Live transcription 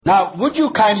Now, would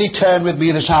you kindly turn with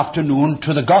me this afternoon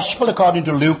to the Gospel according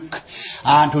to Luke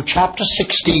and to chapter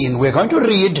 16. We're going to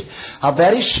read a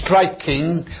very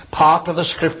striking part of the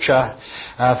Scripture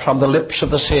from the lips of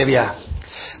the Saviour.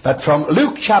 But from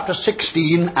Luke chapter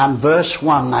 16 and verse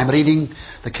 1, I'm reading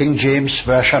the King James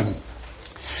Version.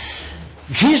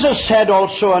 Jesus said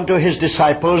also unto his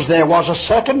disciples, There was a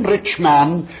certain rich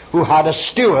man who had a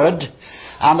steward,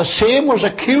 and the same was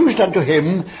accused unto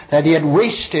him that he had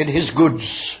wasted his goods.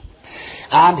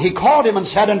 And he called him and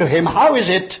said unto him, How is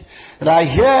it that I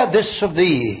hear this of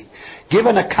thee? Give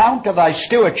an account of thy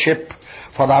stewardship,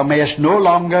 for thou mayest no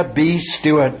longer be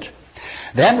steward.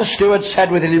 Then the steward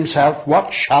said within himself, What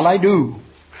shall I do?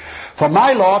 For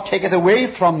my Lord taketh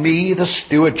away from me the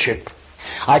stewardship.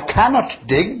 I cannot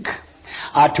dig.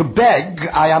 To beg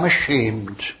I am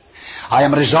ashamed. I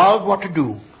am resolved what to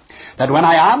do, that when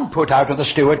I am put out of the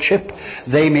stewardship,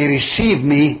 they may receive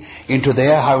me into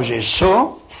their houses.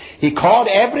 So he called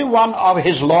every one of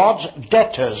his Lord's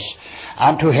debtors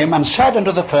unto him, and said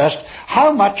unto the first,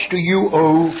 How much do you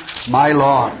owe my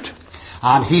Lord?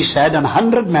 And he said,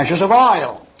 100 measures of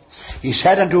oil. He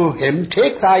said unto him,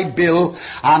 Take thy bill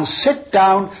and sit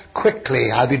down quickly.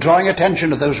 I'll be drawing attention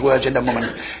to those words in a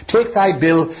moment. Take thy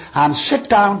bill and sit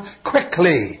down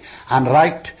quickly, and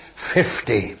write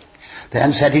 50.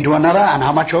 Then said he to another, And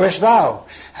how much owest thou?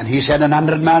 And he said,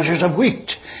 100 measures of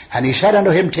wheat. And he said unto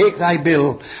him, Take thy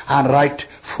bill and write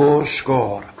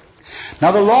 80.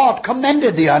 Now the Lord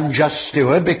commended the unjust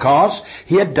steward, because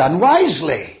he had done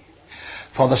wisely.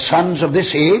 For the sons of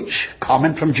this age,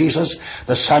 comment from Jesus,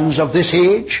 the sons of this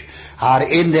age are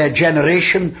in their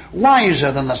generation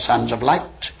wiser than the sons of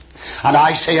light. And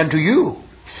I say unto you,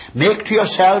 make to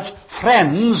yourselves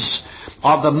friends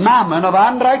of the mammon of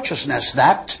unrighteousness,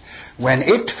 that, when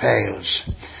it fails,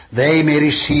 they may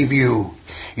receive you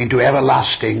into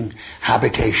everlasting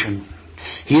habitation.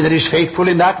 He that is faithful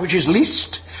in that which is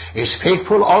least is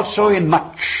faithful also in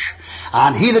much.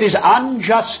 And he that is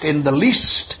unjust in the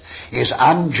least is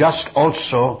unjust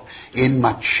also in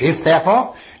much. If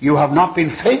therefore you have not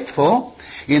been faithful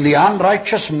in the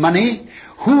unrighteous money,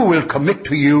 who will commit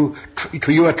to you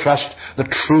a trust the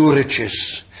true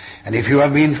riches? And if you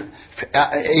have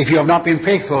not been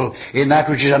faithful in that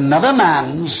which is another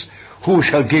man's, who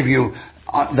shall give you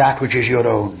that which is your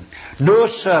own? No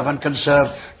servant can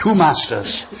serve two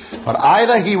masters, for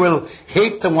either he will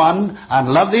hate the one and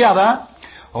love the other,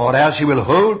 or else he will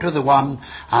hold to the one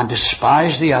and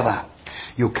despise the other.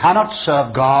 You cannot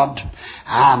serve God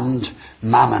and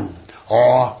mammon,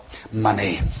 or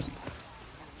money.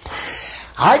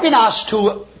 I've been asked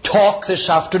to talk this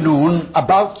afternoon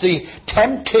about the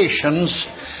temptations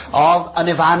of an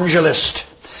evangelist.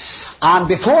 And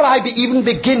before I even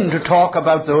begin to talk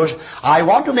about those, I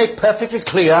want to make perfectly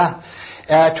clear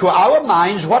to our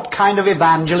minds what kind of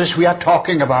evangelist we are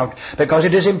talking about, because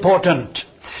it is important.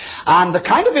 And the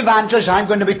kind of evangelist I'm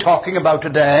going to be talking about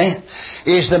today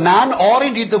is the man, or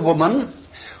indeed the woman,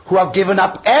 who have given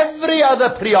up every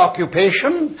other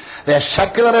preoccupation. Their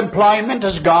secular employment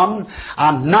has gone,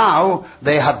 and now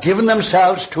they have given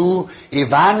themselves to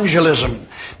evangelism.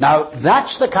 Now,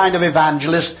 that's the kind of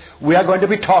evangelist we are going to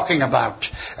be talking about.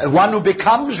 One who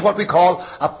becomes what we call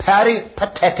a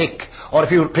peripatetic, or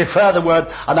if you prefer the word,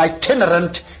 an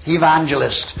itinerant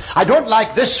evangelist. I don't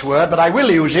like this word, but I will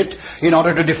use it in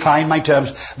order to define my terms.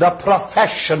 The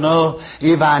professional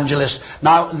evangelist.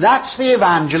 Now, that's the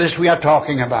evangelist we are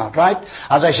talking about, right?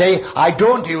 As I say, I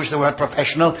don't use the word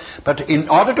professional, but in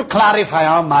order to clarify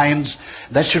our minds,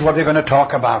 this is what we're going to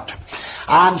talk about.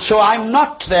 And so I'm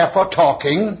not, therefore,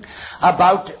 talking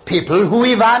about people who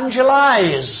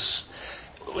evangelize.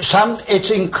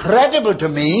 It's incredible to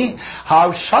me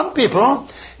how some people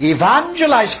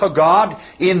evangelize for God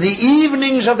in the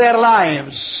evenings of their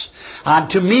lives.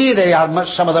 And to me, they are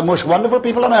some of the most wonderful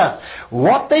people on earth.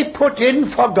 What they put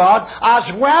in for God,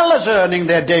 as well as earning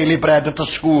their daily bread at the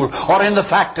school, or in the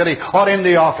factory, or in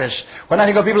the office. When I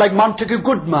think of people like Montague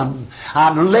Goodman,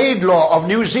 and Laidlaw of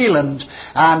New Zealand,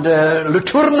 and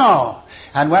Letourneau,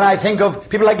 and when I think of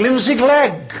people like Lindsay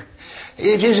Clegg,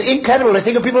 it is incredible. I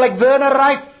think of people like Werner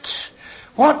Wright.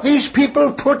 What these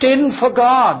people put in for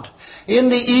God in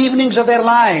the evenings of their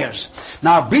lives.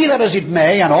 Now, be that as it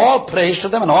may, and all praise to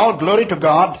them and all glory to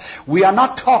God, we are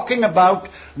not talking about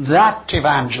that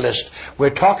evangelist.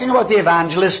 We're talking about the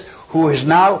evangelist who is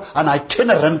now an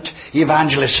itinerant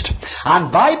evangelist. And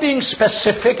by being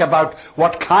specific about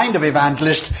what kind of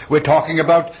evangelist we're talking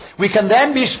about, we can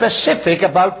then be specific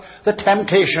about the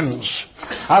temptations.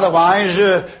 Otherwise,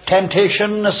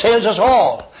 temptation assails us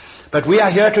all. But we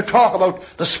are here to talk about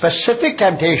the specific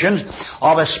temptations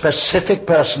of a specific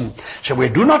person. So we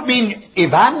do not mean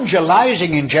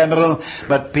evangelizing in general,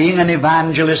 but being an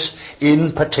evangelist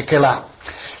in particular.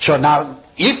 So now,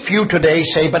 if you today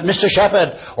say, but Mr.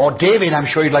 Shepherd, or David, I'm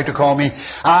sure you'd like to call me,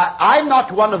 I'm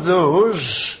not one of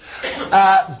those,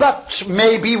 but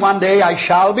maybe one day I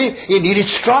shall be. Indeed,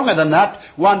 it's stronger than that.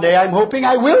 One day I'm hoping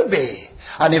I will be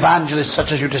an evangelist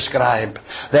such as you describe.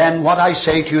 Then what I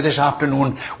say to you this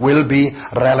afternoon will be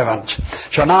relevant.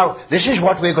 So now, this is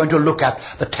what we're going to look at,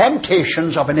 the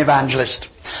temptations of an evangelist.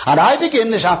 And I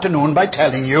begin this afternoon by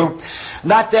telling you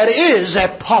that there is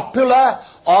a popular,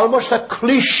 almost a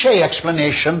cliche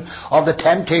explanation of the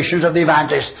temptations of the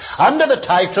evangelist under the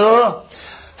title,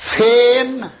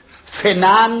 Fame,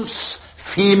 Finance,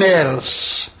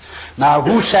 Females. Now,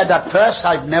 who said that first?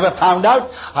 I've never found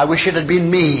out. I wish it had been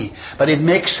me. But it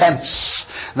makes sense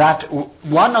that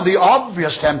one of the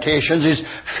obvious temptations is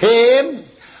fame,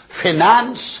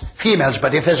 finance, females.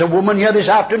 But if there's a woman here this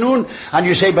afternoon and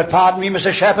you say, but pardon me,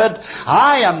 Mr. Shepherd,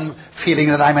 I am feeling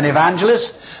that I'm an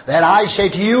evangelist, then I say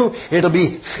to you, it'll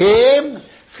be fame,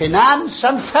 finance,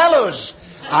 and fellows.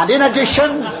 And in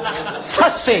addition,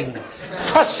 fussing.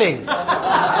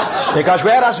 Because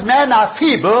whereas men are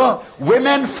feeble,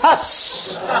 women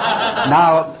fuss.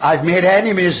 Now, I've made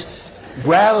enemies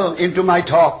well into my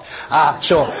talk.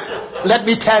 So, let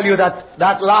me tell you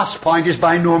that last point is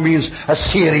by no means a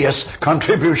serious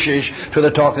contribution to the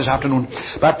talk this afternoon.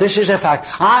 But this is a fact.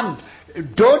 And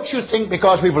don't you think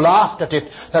because we've laughed at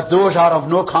it that those are of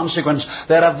no consequence.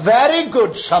 They're a very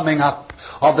good summing up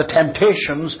of the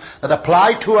temptations that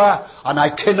apply to an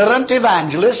itinerant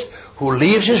evangelist who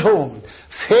leaves his home.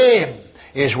 Fame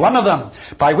is one of them,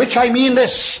 by which I mean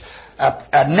this.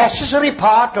 A necessary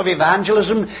part of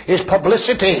evangelism is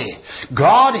publicity.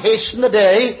 God hasten the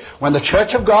day when the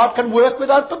Church of God can work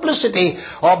without publicity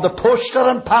of the poster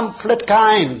and pamphlet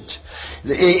kind.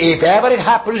 If ever it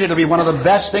happens, it'll be one of the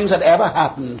best things that ever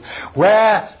happened,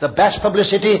 where the best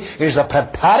publicity is the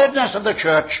preparedness of the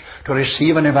church to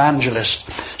receive an evangelist.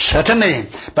 Certainly,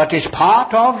 but it's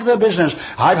part of the business.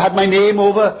 I've had my name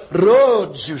over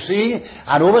roads, you see,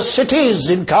 and over cities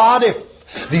in Cardiff.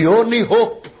 The Only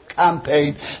Hope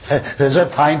campaign. There's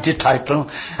a fine title.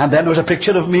 And then there was a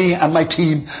picture of me and my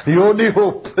team. The Only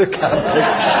Hope campaign.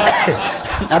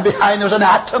 And behind there was an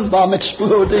atom bomb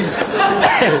exploding.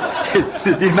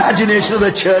 The imagination of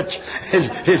the church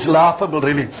is laughable,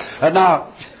 really. And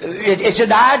now, it's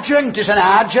an adjunct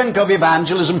of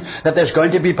evangelism that there's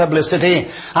going to be publicity.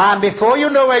 And before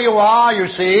you know where you are, you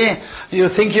see, you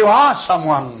think you are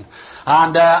someone.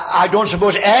 And I don't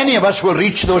suppose any of us will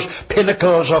reach those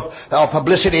pinnacles of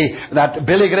publicity that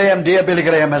dear Billy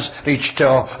Graham has reached,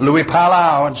 or Louis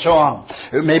Palau and so on.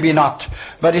 Maybe not.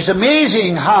 But it's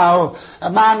amazing how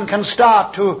a man can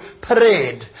start to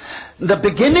parade. The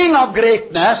beginning of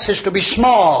greatness is to be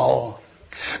small.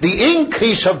 The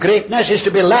increase of greatness is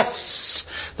to be less.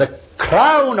 The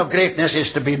crown of greatness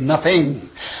is to be nothing.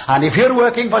 And if you're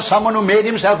working for someone who made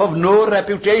himself of no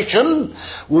reputation,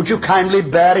 would you kindly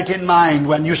bear it in mind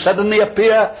when you suddenly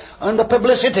appear on the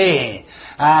publicity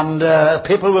and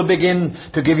people will begin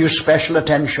to give you special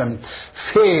attention.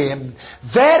 Fame.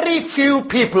 Very few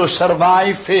people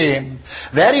survive fame.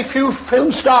 Very few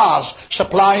film stars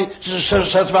survive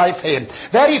fame.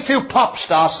 Very few pop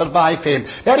stars survive fame.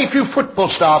 Very few football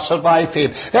stars survive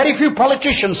fame. Very few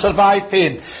politicians survive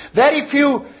fame. Very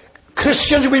few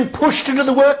Christians who've been pushed into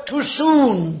the work too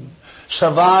soon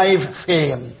survive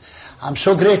fame. I'm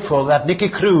so grateful that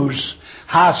Nicky Cruz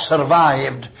has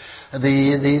survived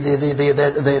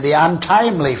the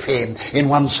untimely fame, in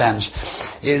one sense.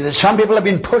 Some people have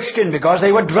been pushed in because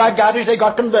they were drug addicts, they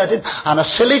got converted, and a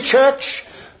silly church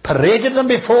paraded them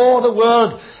before the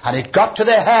world, and it got to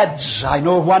their heads. I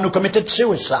know of one who committed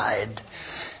suicide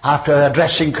after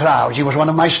addressing crowds. He was one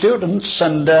of my students,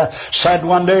 and said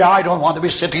one day, I don't want to be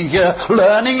sitting here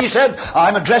learning. He said,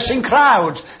 I'm addressing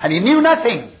crowds, and he knew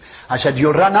nothing. I said,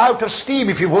 you run out of steam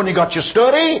if you've only got your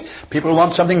story. People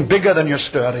want something bigger than your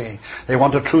story. They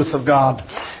want the truth of God.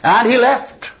 And he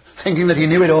left, thinking that he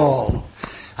knew it all.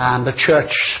 And the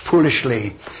church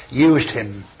foolishly used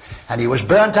him. And he was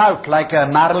burnt out like a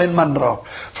Marilyn Monroe,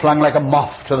 flung like a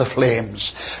moth to the flames.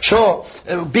 So,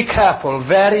 be careful.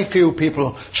 Very few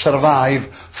people survive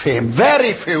fame.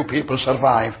 Very few people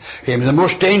survive fame. It's the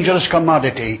most dangerous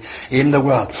commodity in the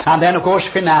world. And then, of course,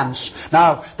 finance.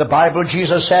 Now, the Bible,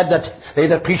 Jesus said that they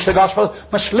that preach the gospel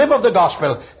must live of the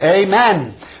gospel.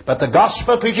 Amen. But the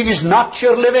gospel preaching is not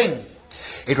your living.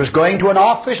 It was going to an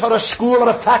office or a school or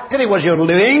a factory was your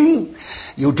living.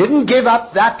 You didn't give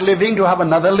up that living to have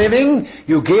another living.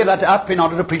 You gave that up in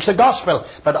order to preach the gospel.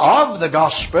 But of the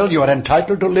gospel you are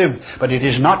entitled to live, but it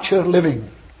is not your living.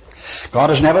 God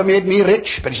has never made me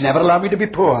rich, but He's never allowed me to be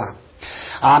poor.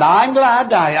 And I'm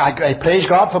glad, I praise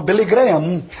God for Billy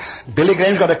Graham. Billy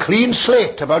Graham's got a clean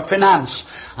slate about finance.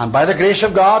 And by the grace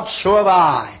of God, so have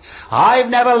I. I've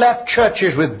never left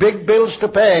churches with big bills to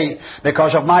pay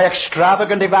because of my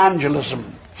extravagant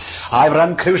evangelism. I've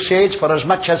run crusades for as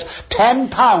much as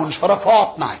 £10 for a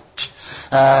fortnight.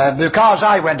 Because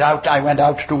I went out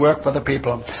to work for the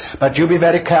people. But you be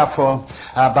very careful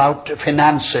about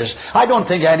finances. I don't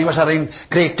think any of us are in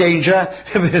great danger.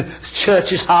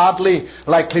 Church is hardly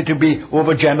likely to be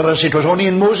over generous. It was only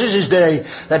in Moses' day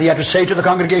that he had to say to the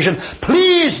congregation,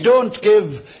 please don't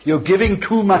give. You're giving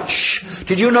too much.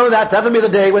 Did you know that? That'll be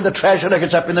the day when the treasurer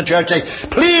gets up in the church saying,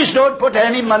 please don't put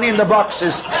any money in the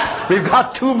boxes. We've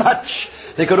got too much.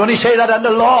 They could only say that under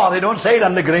law. They don't say it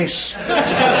under grace.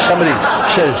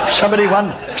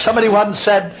 Somebody once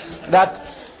said that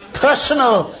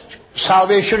personal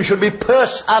salvation should be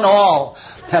purse and all.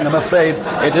 And I'm afraid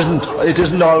it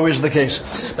isn't always the case.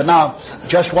 But now,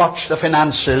 just watch the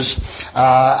finances.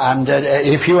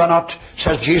 If you are not,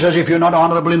 says Jesus, if you're not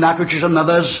honourable in that which is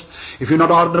another's, if you're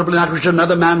not honourable in that which is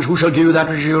another man's, who shall give you that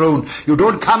which is your own? You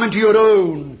don't come into your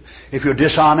own if you're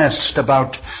dishonest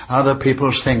about other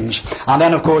people's things. And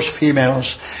then, of course,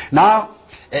 females. Now,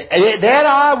 there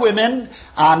are women,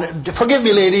 and forgive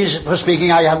me ladies for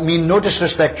speaking, I mean no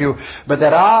disrespect to you, but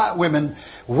there are women,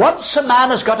 once a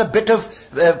man has got a bit of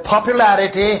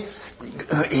popularity,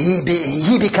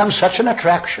 he becomes such an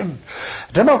attraction.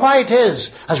 I don't know why it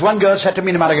is. As one girl said to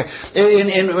me in America,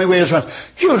 in Wales,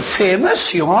 you're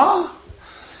famous, you are.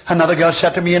 Another girl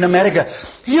said to me in America,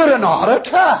 you're an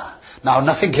orator. Now,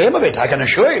 nothing came of it, I can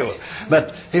assure you.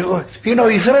 But, you know,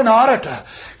 if you're an orator,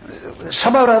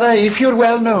 somehow or other, if you're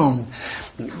well known,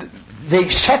 they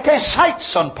set their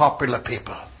sights on popular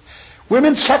people.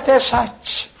 Women set their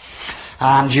sights.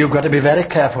 And you've got to be very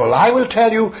careful. I will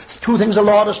tell you two things the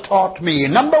Lord has taught me.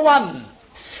 Number one,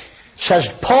 says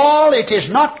Paul, it is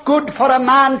not good for a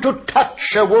man to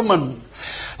touch a woman.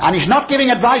 And he's not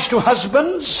giving advice to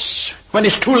husbands when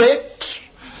it's too late.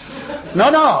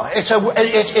 No, it's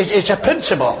a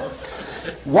principle.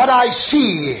 What I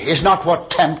see is not what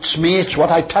tempts me, it's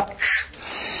what I touch.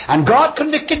 And God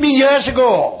convicted me years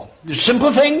ago.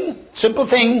 Simple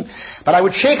thing, but I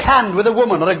would shake hand with a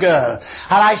woman or a girl, and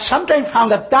I sometimes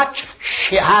found that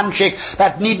handshake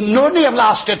that need only have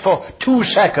lasted for 2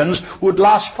 seconds would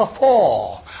last for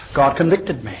 4. God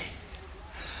convicted me.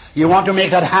 You want to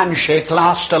make that handshake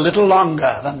last a little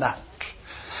longer than that.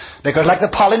 Because like the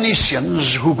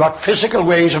Polynesians, who've got physical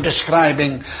ways of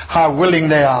describing how willing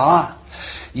they are,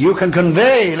 you can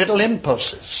convey little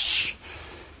impulses.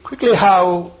 Quickly,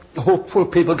 how hopeful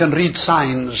people can read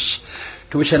signs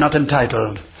to which they're not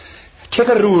entitled. Take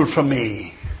a rule from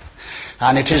me,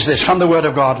 and it is this, from the Word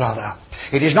of God rather.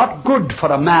 It is not good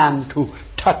for a man to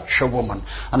touch a woman.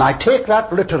 And I take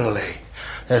that literally.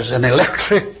 There's an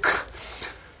electric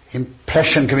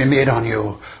impression can be made on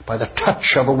you by the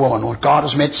touch of a woman, what God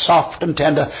has made soft and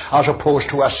tender, as opposed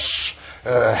to us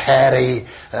hairy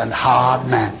and hard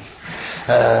men.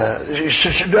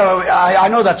 I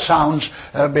know that sounds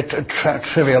a bit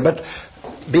trivial, but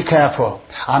be careful.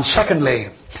 And secondly,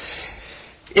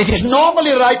 it is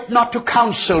normally right not to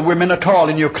counsel women at all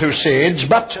in your crusades,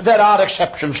 but there are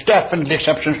exceptions, definitely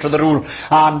exceptions to the rule.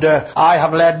 And I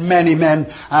have led many men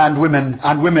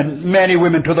and many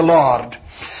women to the Lord.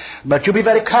 But you be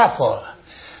very careful.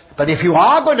 But if you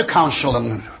are going to counsel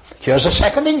them, here's the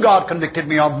second thing God convicted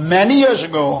me of many years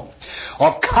ago,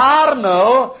 of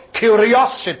carnal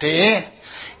curiosity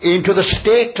into the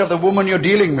state of the woman you're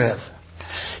dealing with.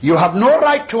 You have no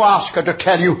right to ask her to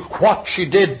tell you what she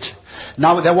did.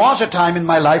 Now, there was a time in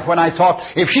my life when I thought,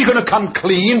 if she's going to come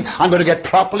clean, I'm going to get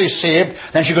properly saved,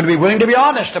 then she's going to be willing to be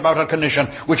honest about her condition,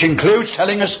 which includes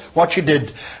telling us what she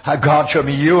did. God showed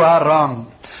me, you are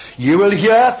wrong. You will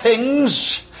hear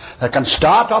things that can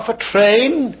start off a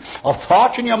train of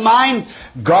thought in your mind.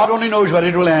 God only knows where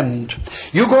it will end.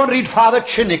 You go and read Father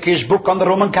Chinnicky's book on the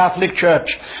Roman Catholic Church.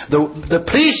 The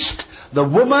priest, the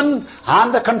woman,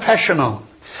 and the confessional.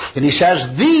 And he says,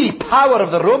 the power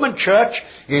of the Roman Church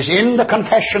is in the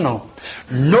confessional.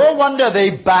 No wonder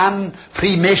they ban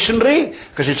Freemasonry,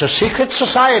 because it's a secret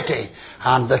society.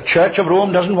 And the Church of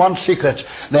Rome doesn't want secrets.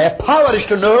 Their power is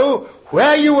to know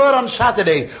where you were on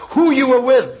Saturday, who you were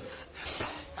with.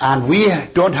 And we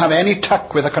don't have any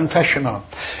tuck with a confessional.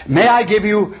 May I give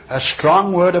you a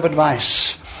strong word of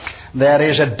advice? there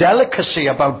is a delicacy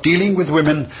about dealing with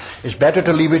women. It's better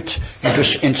to leave it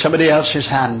in somebody else's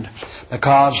hand,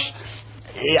 because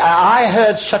I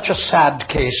heard such a sad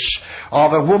case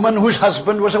of a woman whose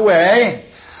husband was away,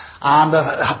 and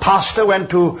the pastor went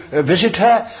to visit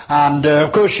her, and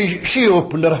of course she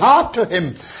opened her heart to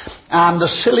him. And the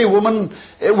silly woman,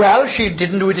 well, she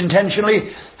didn't do it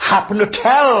intentionally, happened to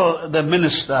tell the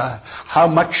minister how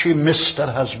much she missed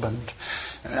her husband.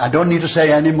 I don't need to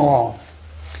say any more.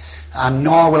 And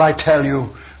nor will I tell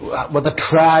you what the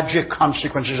tragic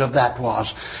consequences of that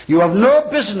was. You have no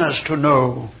business to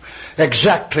know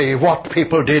exactly what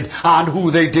people did and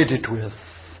who they did it with.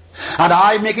 And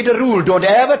I make it a rule, don't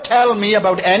ever tell me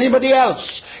about anybody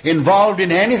else involved in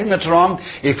anything that's wrong.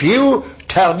 If you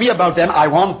tell me about them, I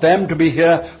want them to be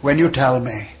here when you tell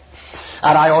me.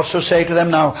 And I also say to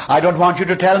them, now, I don't want you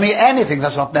to tell me anything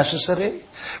that's not necessary.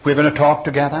 We're going to talk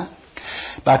together.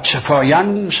 But for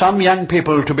some young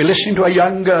people to be listening to a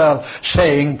young girl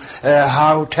saying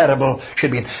how terrible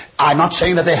she'd been, I'm not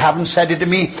saying that they haven't said it to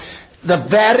me. The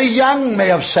very young may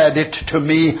have said it to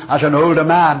me as an older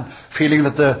man, feeling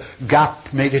that the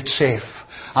gap made it safe.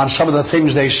 And some of the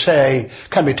things they say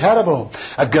can be terrible.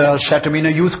 A girl said to me in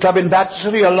a youth club in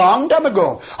Battersea a long time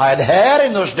ago. I had hair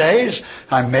in those days.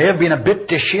 I may have been a bit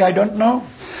dishy, I don't know.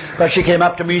 But she came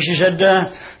up to me, she said,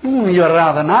 you're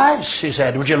rather nice, she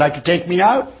said. Would you like to take me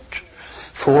out?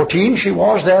 14 she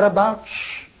was, thereabouts.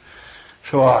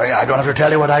 So I don't have to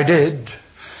tell you what I did.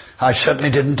 I certainly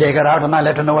didn't take her out, and I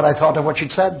let her know what I thought of what she'd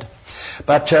said.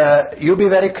 But you be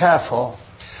very careful.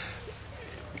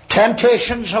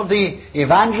 Temptations of the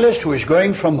evangelist who is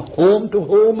going from home to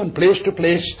home and place to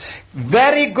place.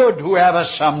 Very good, whoever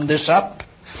summed this up.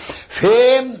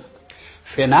 Fame,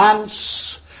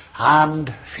 finance, and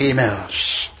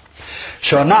females.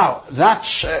 So now,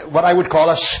 that's what I would call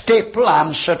a staple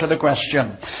answer to the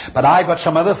question. But I've got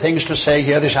some other things to say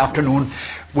here this afternoon,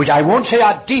 which I won't say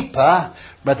are deeper,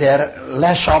 but they're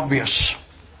less obvious.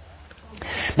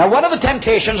 Now, one of the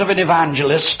temptations of an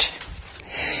evangelist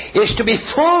is to be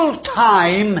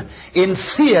full-time in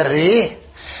theory,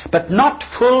 but not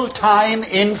full-time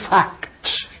in fact.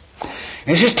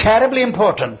 This is terribly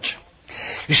important.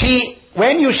 You see,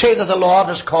 when you say that the Lord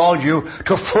has called you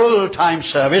to full-time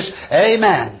service,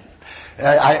 amen.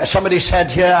 Somebody said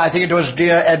here, I think it was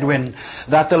dear Edwin,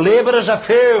 that the labourers are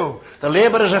few. The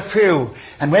labourers are few.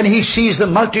 And when he sees the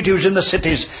multitudes in the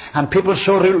cities and people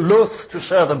so loath to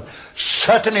serve them,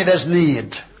 certainly there's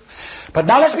need. But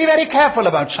now let's be very careful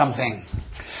about something.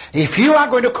 If you are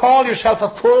going to call yourself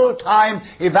a full-time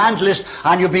evangelist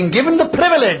and you've been given the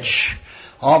privilege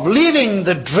of leaving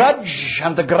the drudge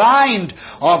and the grind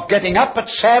of getting up at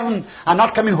 7 and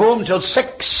not coming home till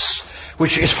 6,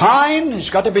 which is fine,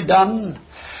 it's got to be done,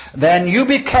 then you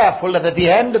be careful that at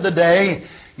the end of the day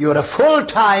you're a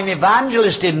full-time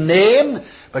evangelist in name,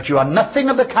 but you are nothing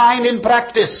of the kind in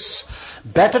practice.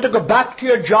 Better to go back to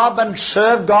your job and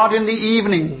serve God in the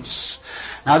evenings.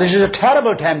 Now this is a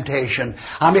terrible temptation,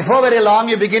 and before very long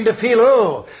you begin to feel,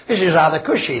 oh, this is rather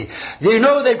cushy. You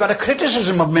know, they've got a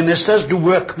criticism of ministers, do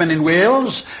workmen in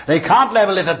Wales. They can't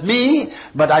level it at me,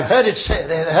 but I've heard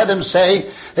them say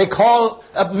they call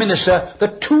a minister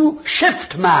the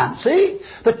two-shift man. See?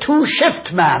 The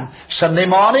two-shift man. Sunday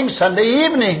morning, Sunday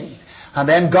evening. And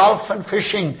then golf and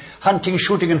fishing, hunting,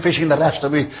 shooting and fishing the rest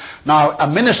of the week. Now, a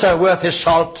minister worth his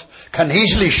salt can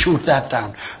easily shoot that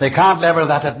down. They can't level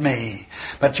that at me.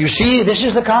 But you see, this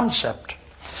is the concept.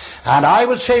 And I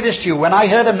would say this to you. When I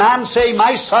heard a man say,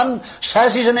 my son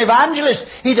says he's an evangelist,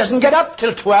 he doesn't get up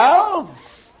till 12.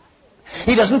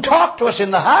 He doesn't talk to us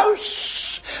in the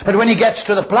house. But when he gets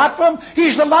to the platform,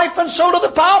 he's the life and soul of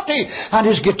the party. And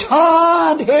his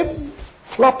guitar and him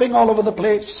flopping all over the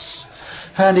place.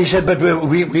 And he said, but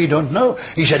we don't know.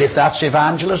 He said, if that's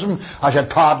evangelism, I said,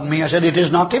 pardon me. I said, it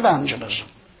is not evangelism.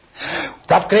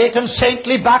 That great and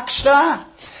saintly Baxter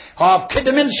of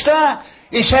Kidderminster,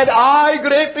 he said, I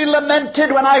greatly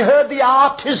lamented when I heard the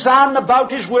artisan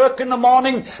about his work in the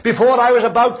morning before I was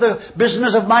about the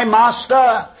business of my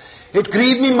master. It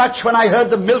grieved me much when I heard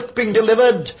the milk being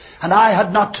delivered and I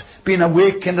had not been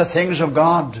awake in the things of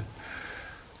God.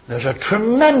 There's a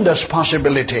tremendous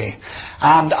possibility.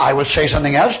 And I will say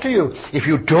something else to you. If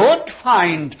you don't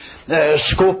find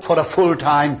scope for a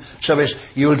full-time service,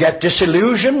 you'll get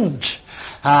disillusioned.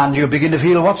 And you'll begin to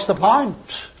feel, what's the point?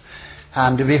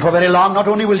 And before very long, not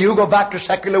only will you go back to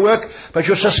secular work, but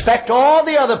you'll suspect all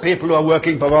the other people who are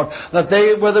working for God that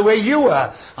they were the way you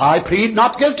were. I plead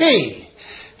not guilty.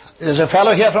 There's a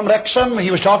fellow here from Wrexham.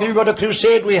 He was talking about a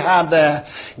crusade we had there.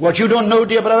 What you don't know,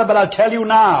 dear brother, but I'll tell you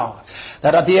now,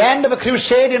 that at the end of a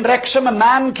crusade in Wrexham, a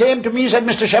man came to me and said,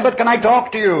 Mr. Shepherd, can I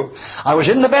talk to you? I was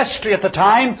in the vestry at the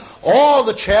time. All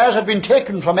the chairs had been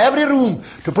taken from every room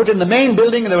to put in the main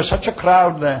building, and there was such a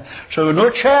crowd there. So there were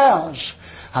no chairs.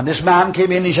 And this man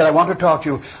came in, he said, I want to talk to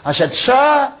you. I said,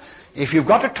 sir, if you've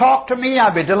got to talk to me,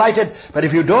 I'll be delighted. But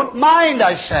if you don't mind,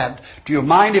 I said, do you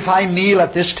mind if I kneel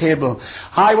at this table?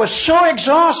 I was so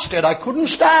exhausted, I couldn't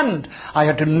stand. I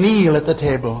had to kneel at the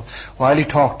table while he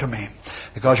talked to me.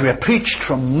 Because we had preached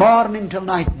from morning till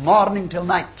night.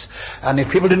 And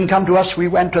if people didn't come to us, we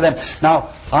went to them. Now,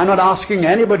 I'm not asking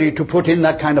anybody to put in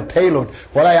that kind of payload.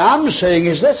 What I am saying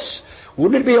is this.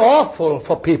 Wouldn't it be awful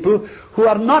for people who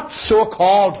are not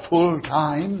so-called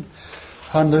full-time,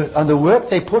 and the work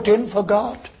they put in for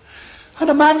God? And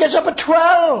a man gets up at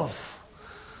 12.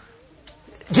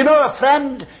 Do you know, a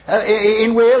friend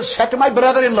in Wales said to my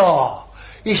brother-in-law,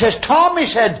 he says, Tom, he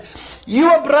said,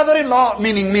 your brother-in-law,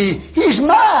 meaning me, he's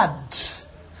mad.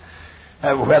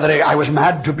 Whether I was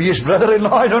mad to be his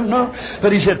brother-in-law, I don't know.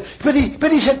 But he said,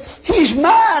 he's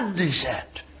mad, he said.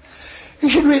 He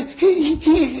said,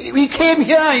 we came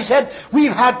here, he said,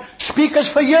 we've had speakers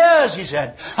for years, he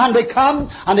said. And they come,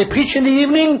 and they preach in the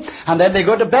evening, and then they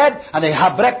go to bed, and they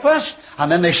have breakfast,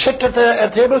 and then they sit at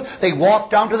the table, they walk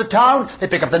down to the town, they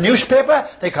pick up the newspaper,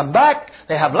 they come back,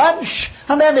 they have lunch,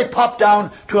 and then they pop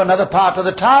down to another part of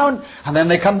the town, and then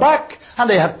they come back, and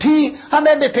they have tea, and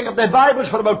then they pick up their Bibles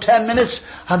for about 10 minutes,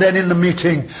 and then in the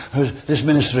meeting, this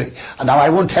ministry. And now I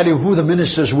won't tell you who the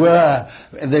ministers were.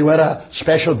 They were a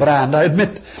special brand, I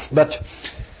admit. But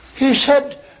he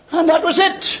said, and that was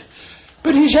it.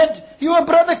 But he said, your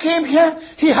brother came here,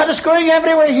 he had us going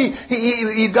everywhere,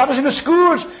 he got us into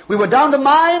schools, we were down the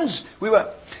mines,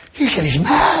 he said, he's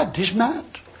mad.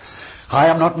 I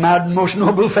am not mad, most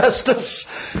noble Festus.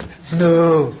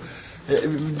 No.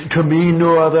 To me,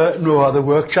 no other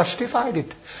work justified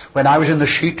it. When I was in the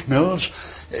sheet mills,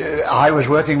 I was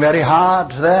working very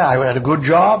hard there. I had a good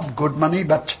job, good money,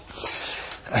 but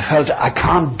I felt I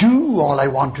can't do all I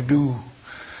want to do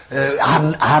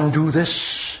and do this.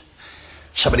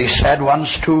 Somebody said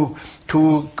once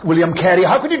to William Carey,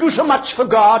 how could you do so much for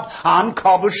God and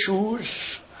cobble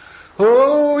shoes?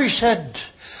 Oh, he said,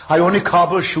 I only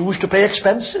cobble shoes to pay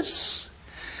expenses.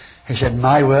 He said,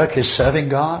 my work is serving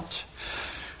God.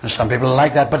 And some people are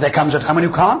like that, but there comes a time when you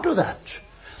can't do that.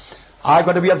 I've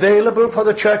got to be available for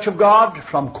the Church of God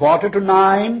from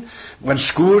 9:15 when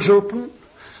schools open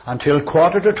until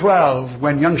 11:45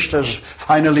 when youngsters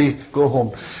finally go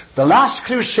home. The last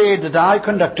crusade that I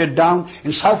conducted down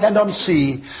in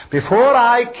Southend-on-Sea, before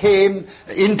I came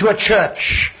into a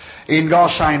church in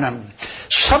Gorsinan,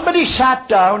 somebody sat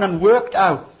down and worked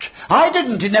out. I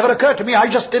didn't. It never occurred to me.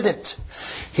 I just did it.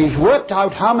 He worked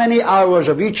out how many hours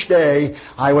of each day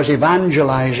I was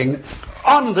evangelizing,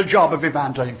 on the job of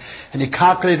evangelizing. And he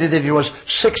calculated that it was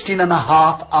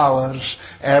 16.5 hours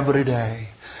every day.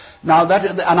 Now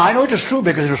and I know it is true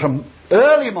because it was from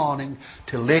early morning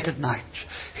till late at night.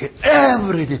 In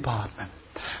every department.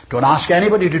 Don't ask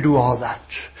anybody to do all that.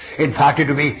 In fact, it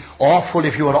would be awful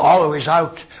if you were always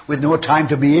out with no time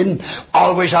to be in,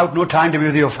 always out, no time to be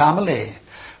with your family.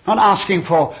 Not asking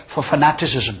for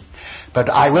fanaticism. But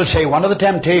I will say one of the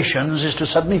temptations is to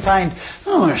suddenly find,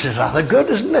 oh, this is rather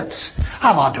good, isn't it?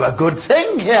 I'm onto a good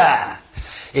thing here.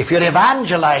 If you're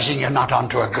evangelizing, you're not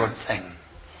onto a good thing.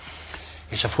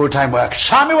 It's a full-time work.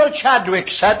 Samuel Chadwick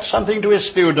said something to his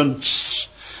students,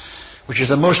 which is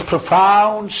the most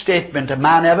profound statement a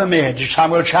man ever made.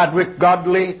 Samuel Chadwick,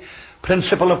 godly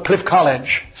principal of Cliff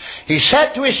College. He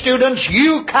said to his students,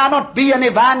 you cannot be an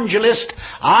evangelist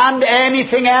and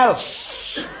anything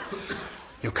else.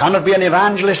 You cannot be an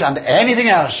evangelist and anything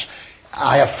else.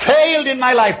 I have failed in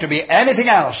my life to be anything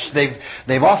else.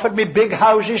 They've offered me big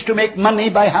houses to make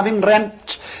money by having rent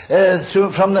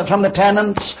from the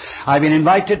tenants. I've been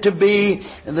invited to be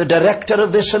the director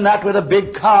of this and that with a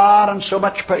big car and so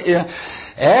much per year.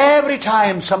 Every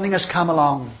time something has come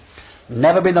along,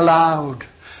 never been allowed,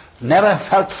 never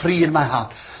felt free in my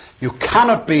heart. You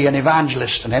cannot be an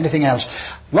evangelist and anything else.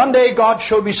 One day God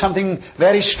showed me something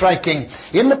very striking.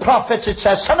 In the prophets it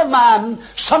says, Son of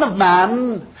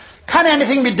man, can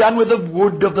anything be done with the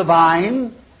wood of the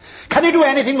vine? Can you do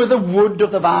anything with the wood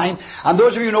of the vine? And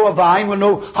those of you who know a vine will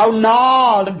know how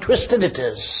gnarled and twisted it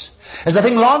is. There's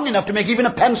nothing long enough to make even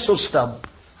a pencil stub.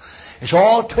 It's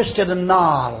all twisted and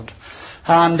gnarled.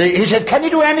 And he said, can you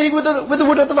do anything with the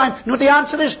wood of the vine? You know what the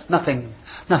answer is? Nothing.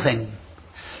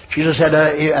 Jesus said,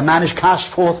 a man is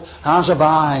cast forth as a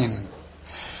vine.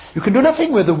 You can do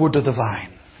nothing with the wood of the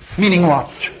vine. Meaning what?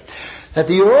 That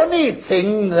the only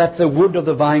thing that the wood of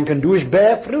the vine can do is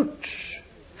bear fruit.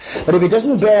 But if it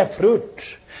doesn't bear fruit,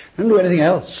 it doesn't do anything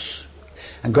else.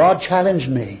 And God challenged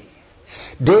me.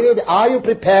 David, are you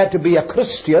prepared to be a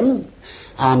Christian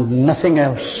and nothing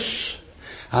else?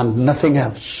 And nothing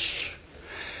else.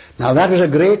 Now that was a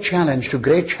great challenge,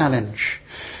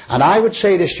 And I would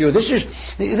say this to you, this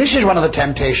is one of the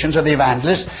temptations of the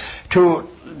evangelist, to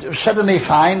suddenly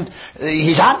find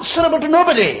he's answerable to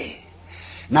nobody.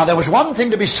 Now there was one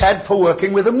thing to be said for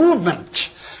working with a movement.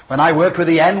 When I worked with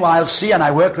the NYLC and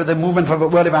I worked with the Movement for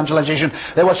World Evangelization,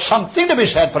 there was something to be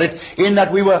said for it, in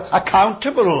that we were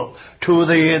accountable to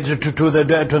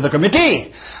the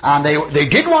committee, and they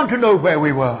did want to know where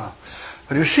we were.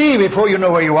 But you see, before you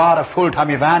know where you are, a full-time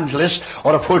evangelist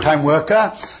or a full-time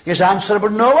worker is answerable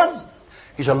to no one.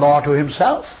 He's a law to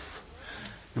himself.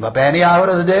 Up any hour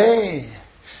of the day,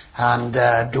 and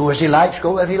do as he likes,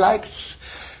 go where he likes.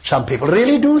 Some people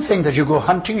really do think that you go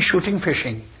hunting, shooting,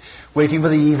 fishing, waiting for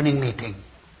the evening meeting.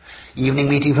 Evening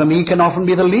meeting for me can often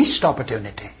be the least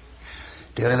opportunity.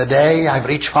 During the day, I've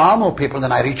reached far more people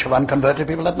than I reach of unconverted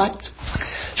people at night.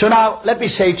 So now, let me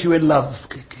say to you in love,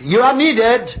 you are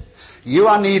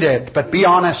needed, but be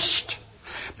honest.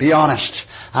 Be honest.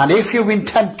 And if you've been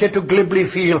tempted to glibly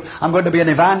feel, I'm going to be an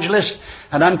evangelist,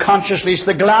 and unconsciously it's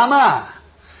the glamour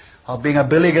of being a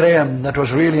Billy Graham that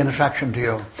was really an attraction to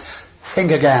you,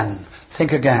 think again.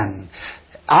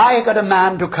 I got a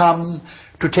man to come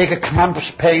to take a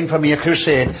campaign for me, a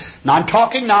crusade. Now I'm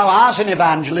talking now as an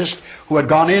evangelist who had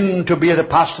gone in to be the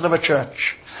pastor of a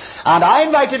church. And I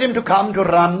invited him to come to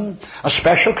run a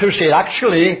special crusade,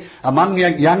 actually among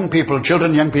young people,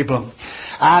 children, young people.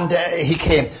 And he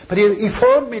came. But he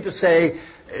phoned me to say,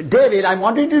 David, I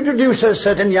wanted to introduce a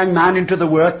certain young man into the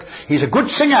work. He's a good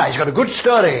singer. He's got a good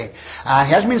story.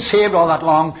 He hasn't been saved all that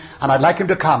long, and I'd like him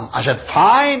to come. I said,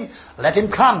 fine, let him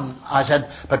come. I said,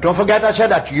 but don't forget, I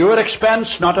said, at your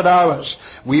expense, not at ours.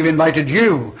 We've invited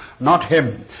you, not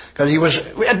him. Because he was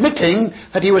admitting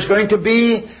that he was going to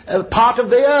be part of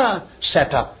their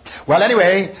setup. Well,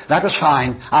 anyway, that was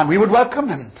fine, and we would welcome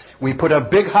him. We put a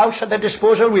big house at their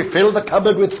disposal. We filled the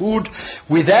cupboard with food.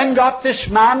 We then got this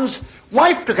man's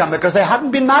wife to come, because they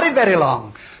hadn't been married very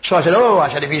long. So I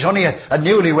said, if he's only a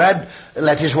newlywed,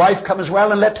 let his wife come as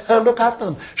well and let her look after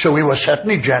them. So we were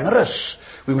certainly generous.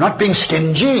 We were not being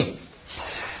stingy.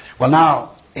 Well,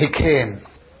 now, he came.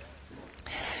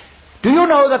 Do you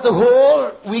know that the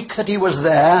whole week that he was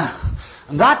there,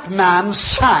 that man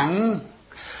sang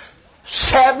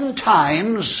 7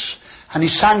 times, and he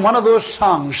sang one of those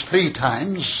songs 3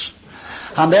 times.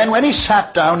 And then when he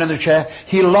sat down in the chair,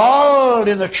 he lolled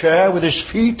in the chair with his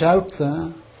feet out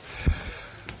there.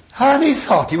 And he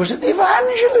thought he was an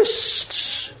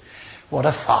evangelist. What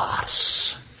a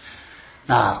farce.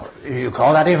 Now, you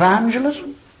call that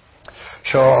evangelism?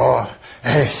 So,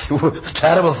 the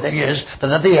terrible thing is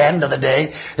that at the end of the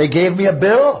day, they gave me a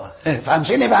bill.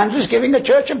 Fancy an evangelist giving a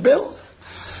church a bill?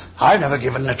 I've never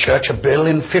given a church a bill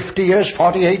in 50 years,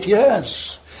 48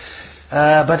 years.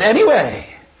 But anyway,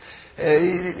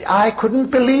 I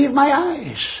couldn't believe my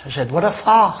eyes. I said, what a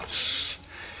farce.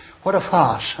 What a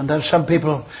farce. And then some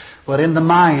people were in the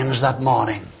mines that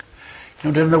morning.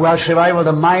 During the Welsh revival,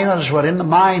 the miners were in the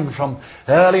mine from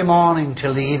early morning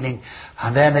till the evening.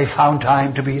 And then they found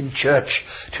time to be in church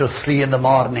till 3 in the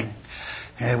morning,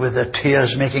 with the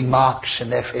tears making marks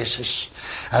in their faces,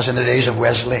 as in the days of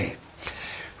Wesley.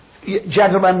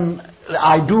 Gentlemen,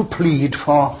 I do plead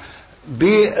for,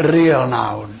 be real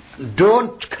now.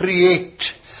 Don't create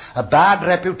a bad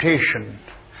reputation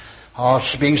or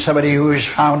being somebody who has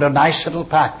found a nice little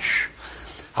patch.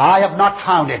 I have not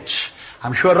found it.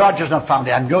 I'm sure Roger's not found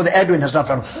it. I know that Edwin has not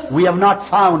found it. We have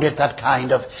not found it, that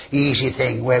kind of easy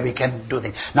thing where we can do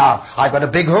things. Now, I've got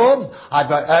a big home.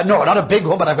 No, not a big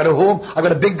home, but I've got a home. I've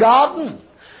got a big garden.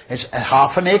 It's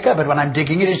half an acre, but when I'm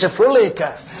digging it, it's a full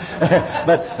acre.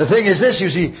 But the thing is this, you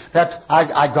see, that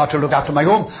I've got to look after my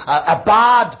home. A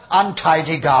bad,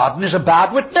 untidy garden is a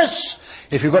bad witness.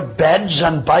 If you've got beds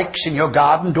and bikes in your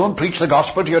garden, don't preach the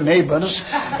gospel to your neighbours.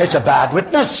 It's a bad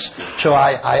witness. So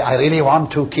I really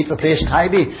want to keep the place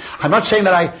tidy. I'm not saying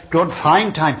that I don't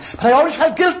find time, but I always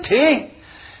felt guilty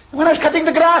when I was cutting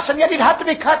the grass, and yet it had to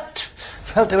be cut.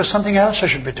 I felt there was something else I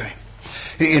should be doing.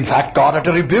 In fact, God had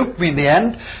to rebuke me in the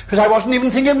end, because I wasn't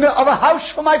even thinking of a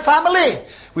house for my family.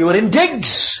 We were in digs.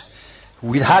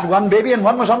 We'd had 1 baby and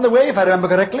 1 was on the way, if I remember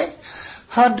correctly.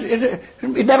 And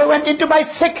it never went into my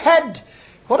thick head.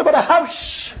 What about a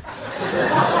house?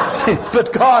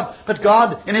 But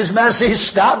God, in His mercy,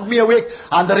 stabbed me awake.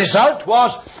 And the result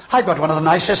was, I got one of the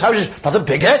nicest houses, not the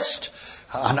biggest.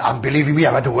 And believe me,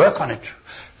 I had to work on it.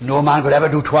 No man could ever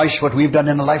do twice what we've done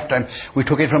in a lifetime. We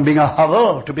took it from being a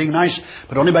hovel to being nice,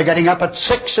 but only by getting up at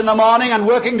 6 in the morning and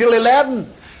working till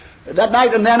 11 that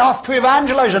night, and then off to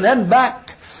evangelize, and then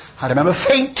back. I remember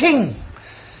fainting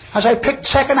as I picked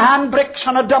second-hand bricks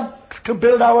on a dump to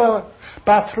build our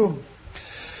bathroom.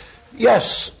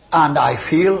 Yes, and I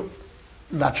feel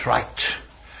that's right.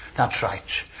 That's right.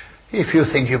 If you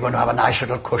think you're going to have a nice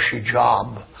little cushy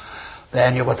job,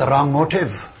 then you've got the wrong motive.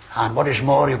 And what is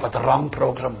more, you've got the wrong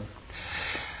program.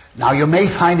 Now, you may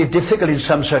find it difficult in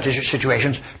some certain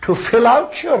situations to fill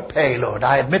out your payload.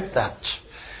 I admit that.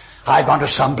 I've gone to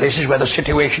some places where the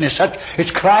situation is such,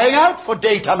 it's crying out for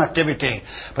daytime activity.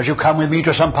 But you come with me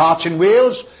to some parts in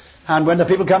Wales, and when the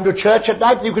people come to church at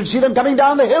night, you can see them coming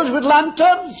down the hills with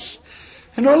lanterns.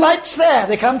 And no lights there.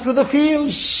 They come through the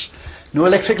fields. No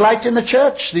electric light in the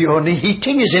church. The only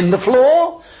heating is in the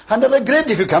floor under the grid.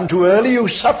 If you come too early, you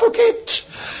suffocate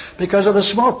because of the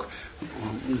smoke.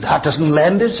 That doesn't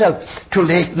lend itself to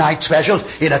late night specials.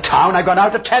 In a town, I've gone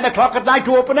out at 10 o'clock at night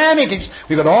to open air meetings.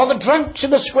 We've got all the drunks in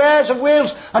the squares of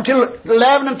Wales until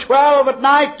 11 and 12 at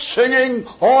night singing,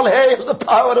 "All hail the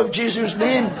power of Jesus'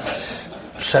 name."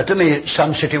 Certainly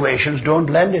some situations don't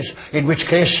lend it, in which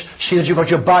case see that you've got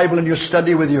your Bible and your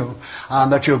study with you,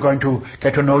 and that you're going to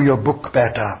get to know your book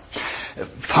better.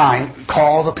 Fine,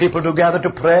 call the people together to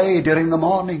pray during the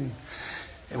morning.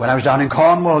 When I was down in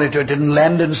Cornwall, it didn't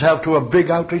lend itself to a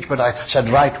big outreach, but I said,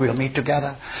 right, we'll meet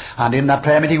together. And in that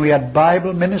prayer meeting we had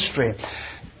Bible ministry.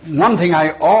 One thing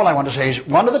all I want to say is,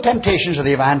 one of the temptations of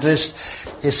the evangelist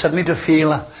is suddenly to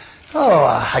feel,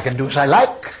 I can do as I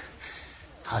like,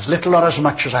 as little or as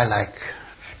much as I like.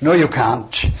 No, you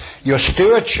can't. Your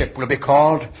stewardship will be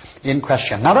called in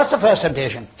question. Now, that's the first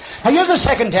temptation. Now, here's the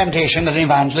second temptation that an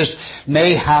evangelist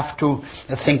may have to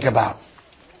think about.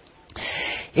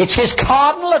 It's his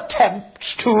cardinal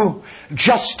attempts to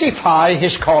justify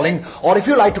his calling, or if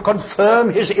you like, to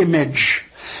confirm his image.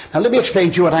 Now, let me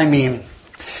explain to you what I mean.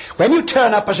 When you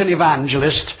turn up as an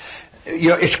evangelist,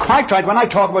 it's quite right. When I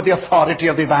talk about the authority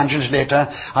of the evangelist later,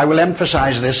 I will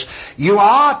emphasize this. You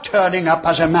are turning up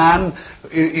as a man.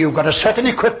 You've got a certain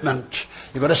equipment.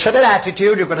 You've got a certain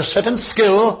attitude. You've got a certain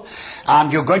skill.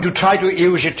 And you're going to try to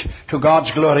use it to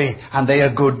God's glory. And they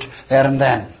are good there and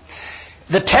then.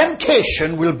 The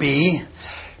temptation will be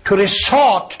to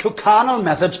resort to carnal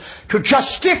methods to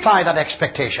justify that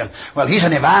expectation. Well, he's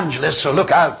an evangelist, so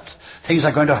look out. Things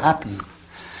are going to happen.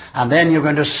 And then you're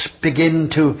going to begin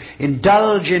to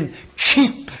indulge in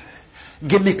cheap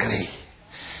gimmickry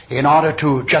in order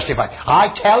to justify.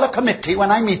 I tell a committee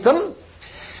when I meet them,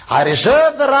 I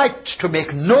reserve the right to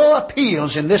make no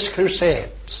appeals in this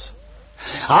crusade.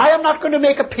 I am not going to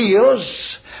make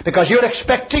appeals because you're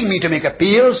expecting me to make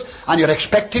appeals and you're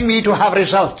expecting me to have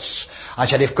results. I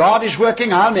said, if God is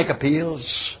working, I'll make appeals.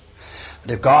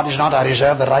 But if God is not, I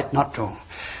reserve the right not to.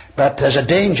 But there's a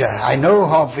danger. I know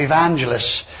of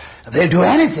evangelists. They'll do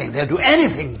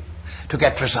anything to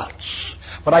get results.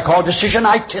 What I call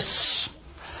decisionitis.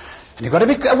 And you've got to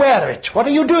be aware of it. What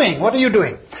are you doing? What are you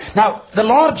doing? Now, the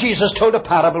Lord Jesus told a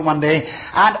parable one day,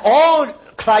 and all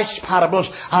Christ's parables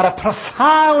are a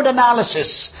profound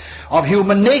analysis of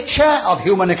human nature, of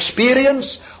human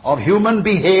experience, of human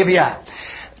behavior.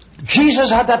 Jesus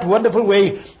had that wonderful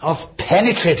way of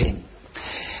penetrating.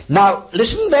 Now,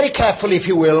 listen very carefully, if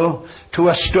you will, to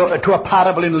a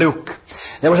parable in Luke.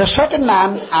 There was a certain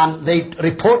man, and they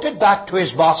reported back to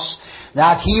his boss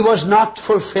that he was not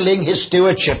fulfilling his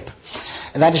stewardship.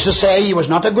 And that is to say, he was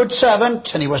not a good servant,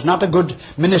 and he was not a good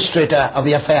administrator of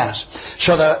the affairs.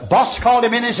 So the boss called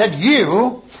him in and said,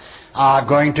 you are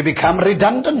going to become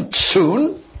redundant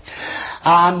soon.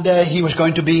 And he was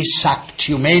going to be sacked.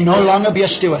 You may no longer be a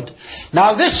steward.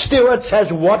 Now this steward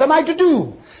says, what am I to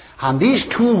do? And these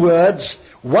two words,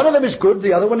 one of them is good,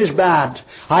 the other one is bad.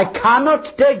 I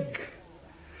cannot dig.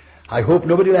 I hope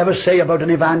nobody will ever say about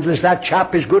an evangelist, that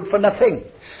chap is good for nothing,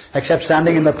 except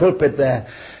standing in the pulpit there.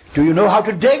 Do you know how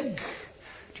to dig?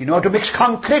 Do you know how to mix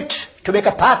concrete to make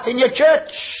a path in your church?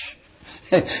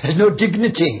 There's no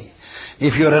dignity.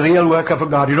 If you're a real worker for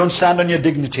God, you don't stand on your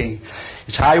dignity.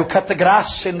 It's how you cut the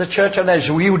grass in the church, and there's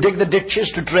we who dig the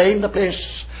ditches to drain the place.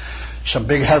 Some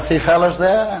big healthy fellas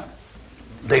there.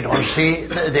 They don't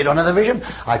have the vision.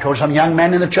 I told some young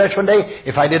men in the church one day,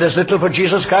 if I did as little for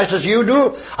Jesus Christ as you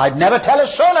do, I'd never tell a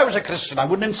soul I was a Christian. I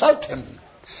wouldn't insult him.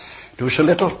 Do so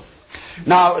little.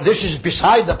 Now, this is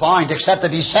beside the point, except that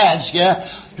he says here,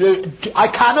 I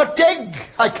cannot dig.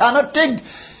 I cannot dig.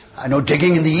 I know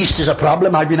digging in the East is a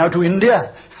problem. I've been out to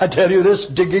India. I tell you this,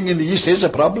 digging in the East is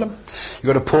a problem. You've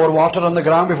got to pour water on the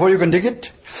ground before you can dig it.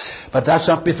 But that's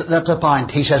not the point.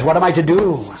 He says, what am I to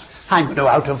do? I'm going to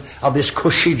out of this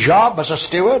cushy job as a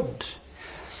steward.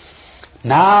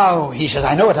 Now, he says,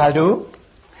 I know what I'll do.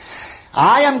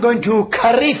 I am going to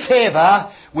curry favour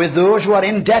with those who are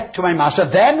in debt to my master.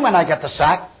 Then when I get the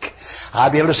sack,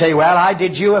 I'll be able to say, well, I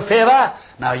did you a favour,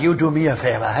 now you do me a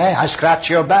favour. I scratch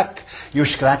your back, you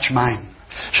scratch mine.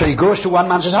 So he goes to one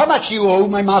man and says, how much do you owe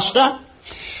my master?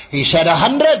 He said,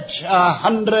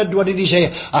 100, what did he say?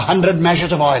 100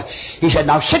 measures of oil. He said,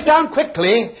 now sit down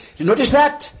quickly. You notice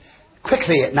that?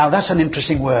 Quickly. Now that's an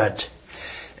interesting word.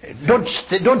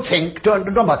 Don't think, don't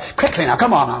bother. Quickly now,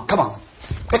 come on.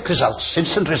 Quick results,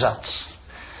 instant results.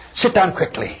 Sit down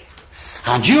quickly.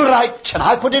 And you write, and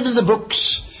I'll put it in the books,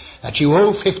 that you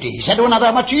owe 50. He said to another,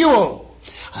 how much do you owe?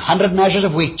 100 measures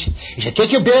of wheat. He said,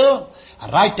 take your bill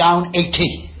and write down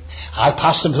 80. I'll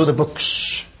pass them through the books.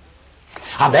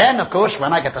 And then, of course,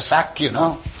 when I get the sack,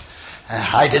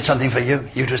 I did something for you,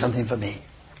 you do something for me.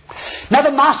 Now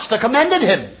the master commended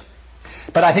him.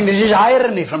 But I think this is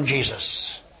irony from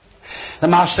Jesus. The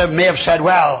master may have said,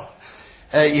 well,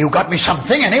 you got me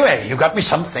something anyway. You got me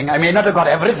something. I may not have got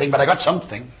everything, but I got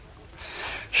something.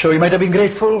 So he might have been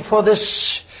grateful for this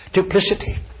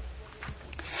duplicity.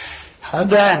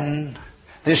 And then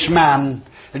this man,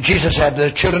 Jesus said,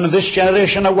 the children of this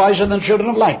generation are wiser than children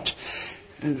of light.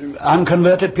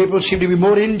 Unconverted people seem to be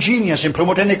more ingenious in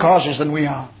promoting any causes than we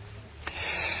are.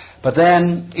 But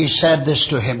then he said this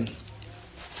to him,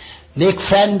 make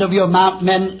friend of your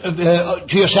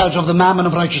to yourselves of the mammon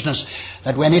of righteousness,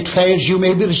 that when it fails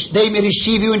they may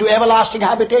receive you into everlasting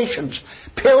habitations.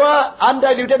 Pure,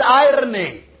 undiluted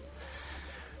irony.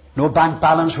 No bank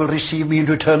balance will receive me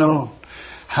into eternal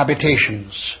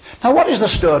habitations. Now what is the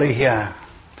story here?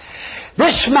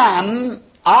 This man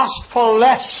asked for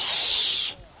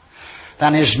less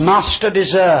than his master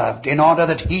deserved in order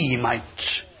that he might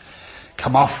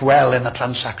come off well in the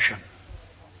transaction.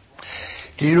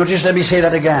 Did you notice? Let me say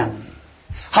that again.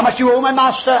 How much do you owe my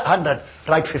master? 100.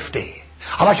 Write 50.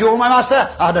 How much do you owe my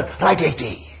master? 100. Write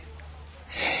 80.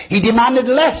 He demanded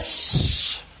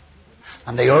less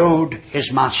than they owed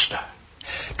his master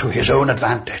to his own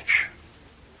advantage.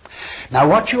 Now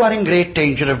what you are in great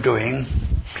danger of doing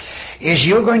is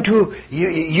you are going to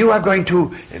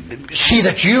see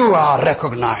that you are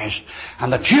recognized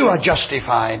and that you are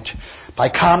justified by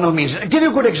carnal means. I'll give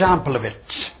you a good example of it.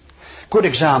 Good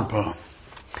example.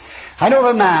 I know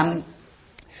of a man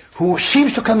who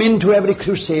seems to come into every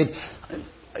crusade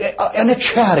in a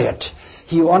chariot.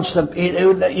 He wants them,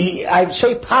 I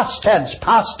say past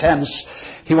tense,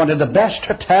 he wanted the best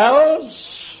hotels.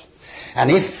 And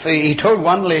if he told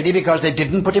one lady, because they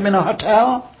didn't put him in a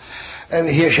hotel,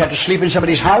 she had to sleep in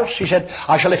somebody's house, he said,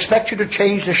 I shall expect you to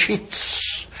change the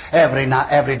sheets every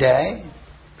day.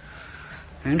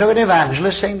 You know an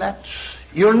evangelist saying that?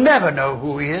 You'll never know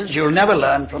who he is. You'll never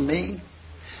learn from me.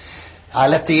 I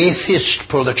let the atheist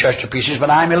pull the church to pieces, but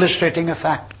I'm illustrating a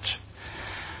fact.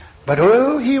 But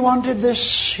he wanted this.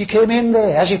 He came in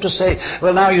there as if to say,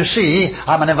 well, now you see,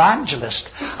 I'm an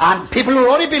evangelist. And people will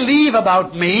only believe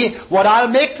about me what I'll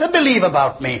make them believe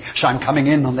about me. So I'm coming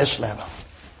in on this level.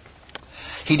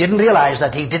 He didn't realize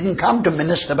that he didn't come to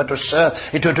minister, but to serve,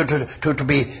 to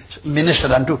be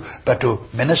ministered unto, but to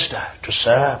minister, to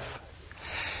serve.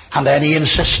 And then he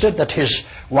insisted that his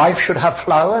wife should have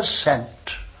flowers sent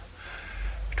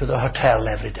to the hotel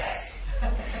every day.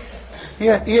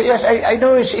 Yes, I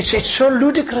know it's so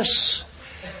ludicrous.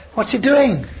 What's he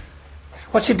doing?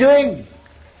 What's he doing?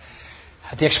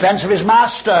 At the expense of his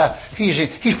master,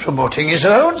 he's promoting his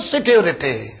own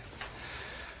security.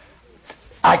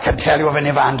 I can tell you of an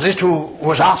evangelist who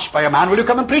was asked by a man, will you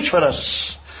come and preach for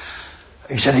us?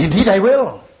 He said, indeed I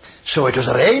will. So it was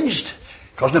arranged.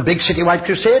 It wasn't a big citywide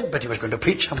crusade, but he was going to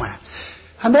preach somewhere.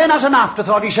 And then as an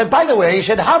afterthought, he said, by the way, he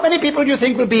said, how many people do you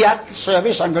think will be at the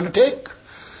service I'm going to take?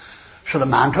 So the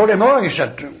man told him, he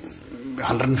said,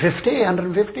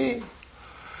 150.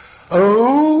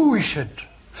 Oh, he said,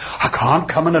 I can't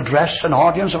come and address an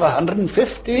audience of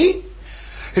 150.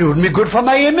 It wouldn't be good for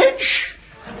my image.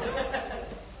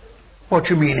 What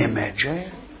do you mean image, eh?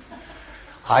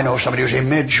 I know somebody whose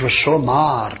image was so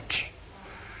marred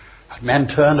that men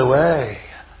turned away.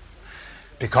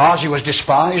 Because he was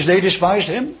despised, they despised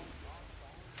him.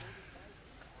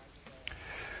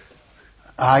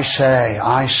 I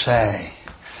say.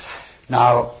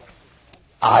 Now,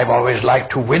 I've always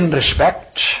liked to win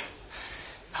respect.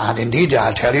 And indeed,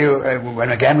 I'll tell you, when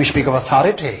again we speak of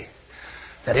authority,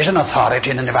 there is an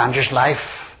authority in an evangelist's life.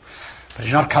 But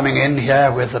he's not coming in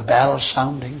here with the bell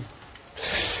sounding.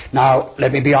 Now,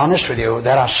 let me be honest with you.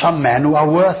 There are some men who are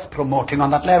worth promoting on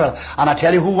that level. And I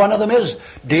tell you who one of them is.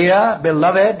 Dear,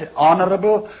 beloved,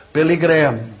 honourable Billy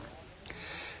Graham.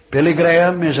 Billy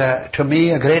Graham is, to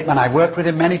me, a great man. I've worked with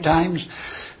him many times.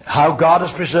 How God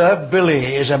has preserved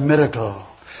Billy is a miracle.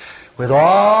 With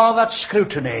all that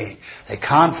scrutiny, they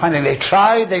can't find him. They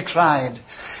tried.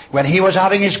 When he was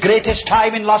having his greatest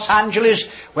time in Los Angeles,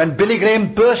 when Billy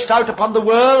Graham burst out upon the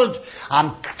world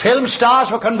and film stars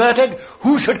were converted,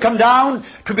 who should come down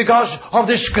to because of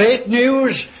this great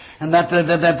news? And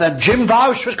that Jim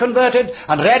Vaush was converted,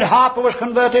 and Red Harper was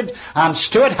converted, and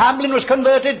Stuart Hamblin was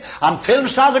converted, and film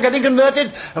stars were getting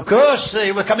converted. Of course,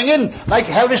 they were coming in like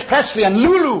Elvis Presley and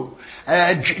Lulu,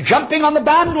 jumping on the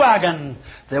bandwagon.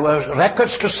 There were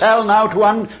records to sell now to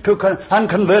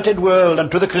unconverted world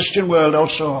and to the Christian world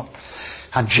also.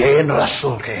 And Jane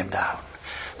Russell came down.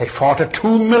 They fought a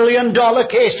 $2 million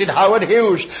case in Howard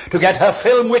Hughes to get her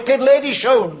film Wicked Lady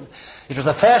shown. It was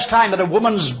the first time that a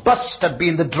woman's bust had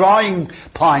been the drawing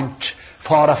point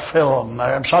for a film.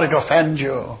 I'm sorry to offend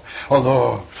you,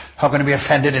 although how can I be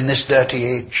offended in this dirty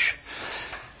age?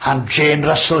 And Jane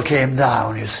Russell came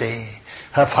down, you see.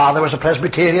 Her father was a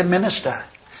Presbyterian minister.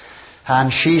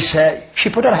 And she said, she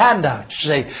put her hand out. She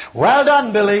said, "Well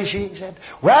done, Billy," she said.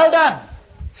 "Well done."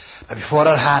 But before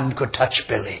her hand could touch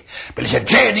Billy said,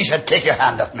 "Jane," he said, "take your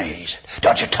hand off me." He said,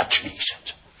 "Don't you touch me," he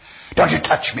said. "Don't you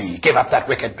touch me. Give up that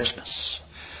wicked business."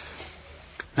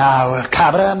 Now,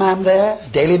 camera man there,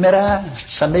 Daily Mirror,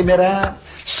 Sunday Mirror,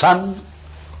 Sun,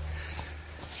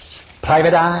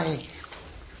 Private Eye,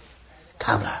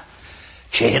 camera,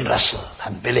 Jane Russell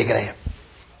and Billy Graham.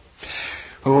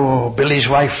 Oh, Billy's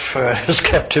wife has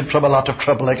kept him from a lot of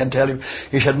trouble, I can tell you.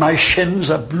 He said, "My shins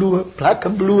are black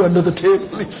and blue under the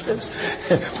table," he said.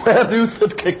 Where Ruth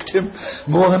had kicked him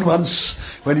more than once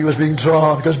when he was being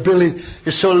drawn, because Billy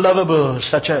is so lovable,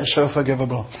 so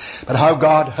forgivable. But how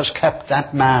God has kept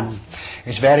that man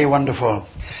is very wonderful.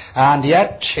 And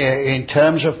yet, in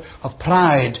terms of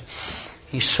pride,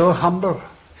 he's so humble.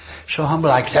 So humble.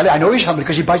 I can tell you, I know he's humble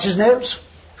because he bites his nails.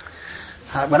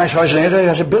 When I saw his nails,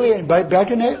 I said, "Billy, bite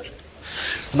your nails."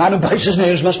 A man who bites his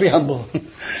nails must be humble.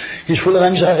 He's full of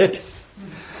anxiety.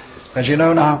 As you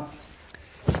know now,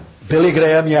 Billy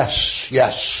Graham,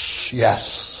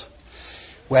 yes.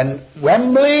 When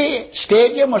Wembley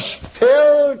Stadium was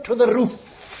filled to the roof,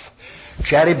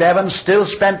 Jerry Bevan still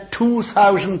spent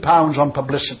 £2,000 on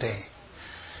publicity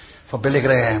for Billy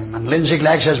Graham. And Lindsay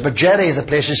Glegg says, "But Jerry, the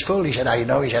place is full." He said, "I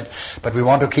know," he said, "but we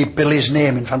want to keep Billy's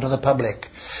name in front of the public."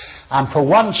 And for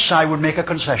once I would make a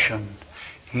concession.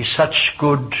 He's such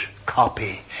good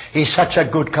copy. He's such a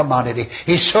good commodity.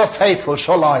 He's so faithful,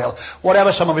 so loyal.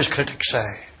 Whatever some of his critics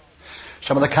say.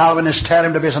 Some of the Calvinists tear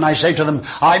him to bits, and I say to them,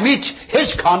 I meet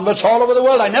his converts all over the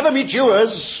world. I never meet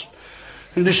yours.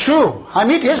 It is true. I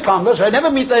meet his converts. I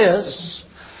never meet theirs.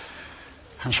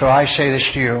 And so I say this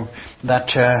to you,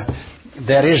 that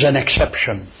there is an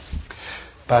exception.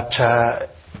 But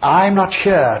I'm not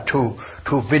here to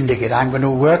vindicate. I'm going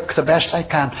to work the best I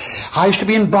can. I used to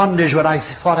be in bondage when I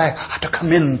thought I had to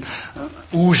come in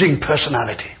oozing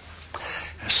personality,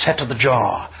 set of the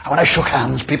jaw. And when I shook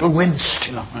hands, people winced,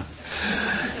 you know.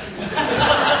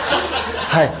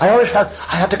 I always felt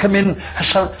I had to come in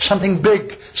something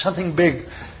big.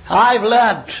 I've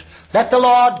learned, let the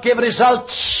Lord give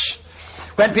results.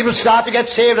 When people start to get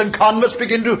saved and converts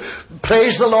begin to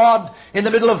praise the Lord in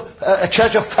the middle of a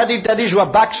church of fuddy-duddies who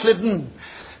are backslidden,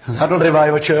 that'll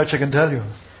revive a church, I can tell you.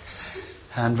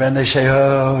 And when they say,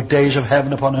 "Oh, days of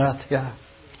heaven upon earth," yeah,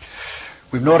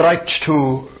 we've no right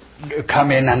to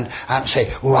come in and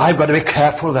say, "Oh, I've got to be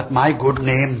careful that my good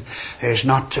name is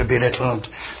not belittled."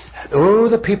 Oh,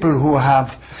 the people who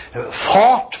have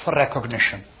fought for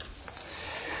recognition,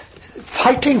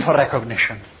 fighting for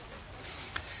recognition.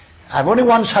 I've only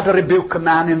once had to rebuke a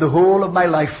man in the whole of my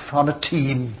life on a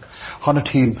team.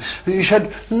 He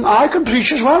said, "I can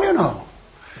preach as well, you know."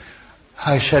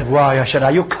 I said, "Why?" I said,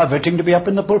 "Are you coveting to be up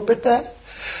in the pulpit there?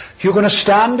 You're going to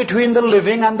stand between the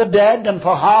living and the dead, and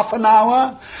for half an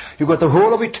hour you've got the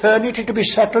whole of eternity to be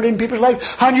settled in people's lives,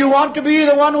 and you want to be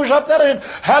the one who's up there and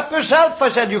help yourself." I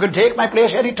said, "You can take my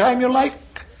place any time you like."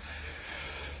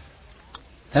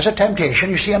 There's a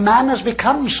temptation. You see, a man has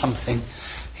become something.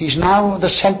 He's now the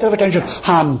center of attention.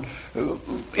 And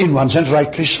in one sense,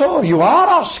 rightly so. You are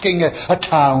asking a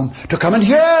town to come and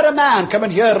hear a man, come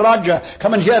and hear Roger,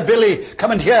 come and hear Billy, come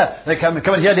and hear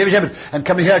David Shepard, and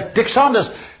come and hear Dick Saunders.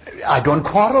 I don't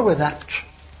quarrel with that.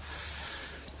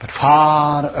 But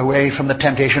far away from the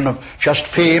temptation of just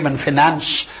fame and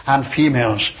finance and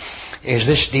females is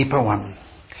this deeper one.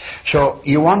 So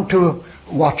you want to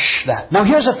watch that. Now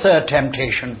here's a third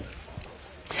temptation.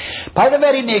 By the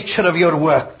very nature of your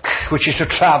work, which is to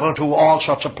travel to all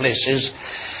sorts of places,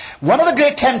 one of the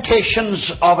great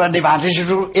temptations of an evangelist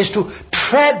is to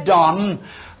tread on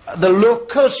the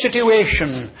local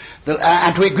situation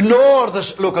and to ignore the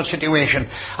local situation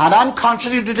and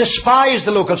unconsciously to despise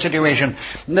the local situation.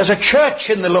 There's a church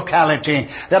in the locality.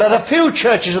 There are a few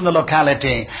churches in the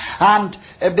locality. And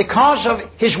because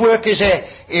of his work is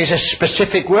a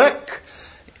specific work,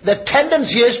 the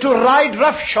tendency is to ride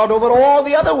roughshod over all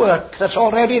the other work that's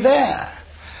already there.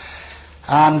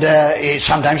 And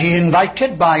sometimes he's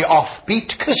invited by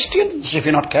offbeat Christians, if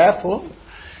you're not careful.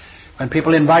 When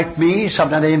people invite me,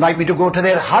 sometimes they invite me to go to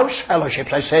their house fellowships.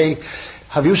 I say,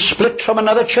 have you split from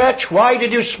another church? Why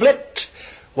did you split?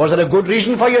 Was there a good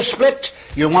reason for your split?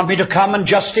 You want me to come and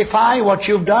justify what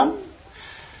you've done?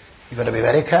 You've got to be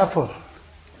very careful.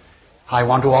 I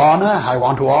want to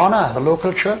honor the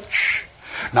local church.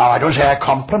 Now, I don't say I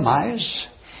compromise.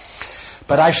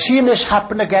 But I've seen this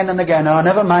happen again and again. Oh,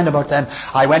 never mind about them.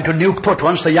 I went to Newport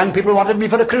once. The young people wanted me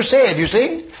for a crusade, you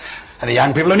see. And the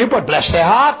young people in Newport, bless their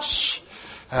hearts.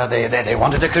 They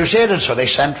wanted a crusade, and so they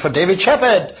sent for David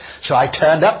Shepherd. So I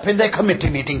turned up in their committee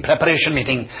meeting, preparation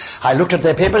meeting. I looked at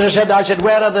their papers. I said,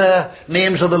 where are the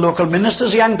names of the local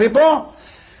ministers, young people?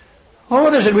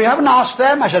 Oh, they said, we haven't asked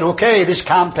them. I said, okay, this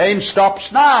campaign stops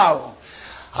now.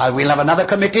 We'll have another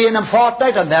committee in a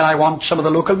fortnight, and then I want some of the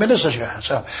local ministers here.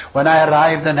 So when I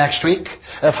arrived the next week,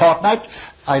 a fortnight,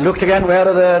 I looked again, where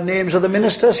are the names of the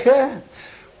ministers here?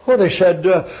 Oh, they said,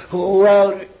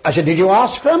 well, I said, did you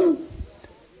ask them?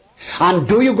 And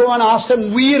do you go and ask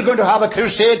them, we're going to have a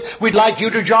crusade, we'd like you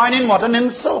to join in? What an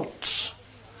insult.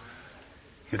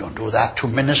 You don't do that to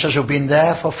ministers who've been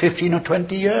there for 15 or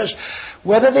 20 years,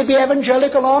 whether they be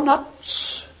evangelical or not.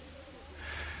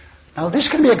 Now, this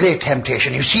can be a great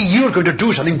temptation. You see, you're going to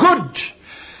do something good,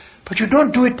 but you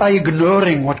don't do it by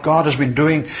ignoring what God has been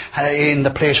doing in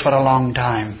the place for a long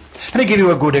time. Let me give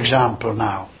you a good example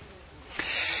now.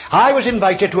 I was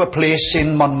invited to a place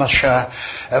in Monmouthshire,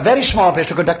 a very small place,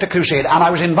 to conduct a crusade, and I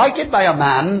was invited by a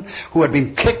man who had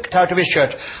been kicked out of his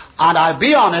church. And I'll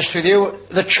be honest with you,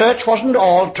 the church wasn't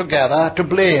altogether to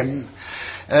blame.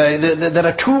 There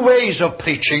are two ways of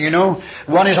preaching, you know.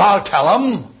 One is, I'll tell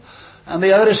them, and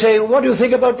the other is say, what do you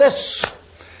think about this?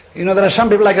 You know, there are some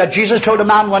people like that. Jesus told a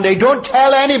man one day, don't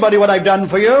tell anybody what I've done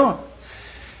for you.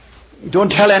 Don't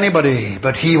tell anybody.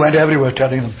 But he went everywhere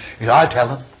telling them. He said, I'll tell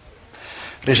them.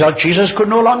 Result, Jesus could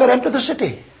no longer enter the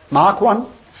city. Mark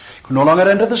 1. Could no longer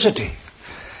enter the city.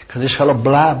 Because this fellow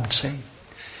blabbed, see.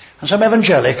 And some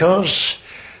evangelicals,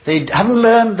 they haven't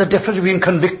learned the difference between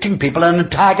convicting people and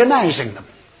antagonizing them.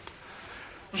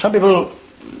 Some people,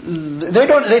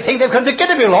 they think they've convicted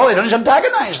people. All they do is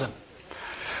antagonize them.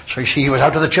 So you see, he was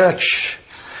out of the church.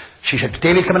 She said,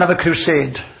 David, come and have a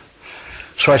crusade.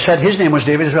 So I said, his name was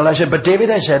David as well. I said, but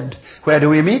David, I said, where do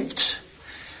we meet?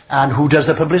 And who does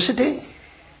the publicity?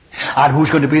 And who's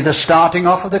going to be the starting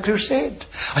off of the crusade?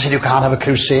 I said, you can't have a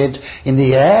crusade in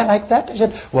the air like that. I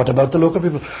said, what about the local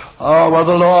people? Oh, well,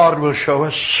 the Lord will show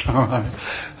us.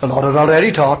 The Lord has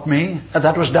already taught me that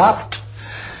that was daft.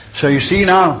 So you see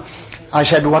now, I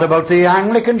said, what about the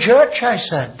Anglican Church? I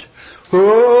said,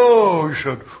 oh, he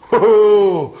said,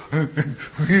 oh,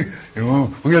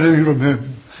 we got to hear from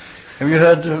him. Have you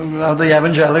heard the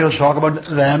evangelicals talk about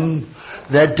them?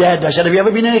 They're dead. I said, have you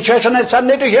ever been in a church on a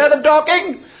Sunday to hear them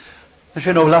talking? I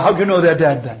said, no, how do you know they're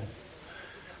dead then?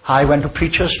 I went to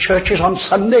preachers' churches on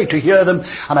Sunday to hear them,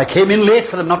 and I came in late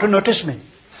for them not to notice me.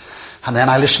 And then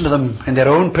I listened to them in their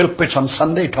own pulpits on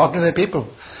Sunday talking to their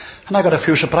people. And I got a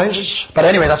few surprises. But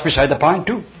anyway, that's beside the point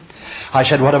too. I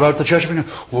said, what about the church?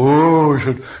 Oh, he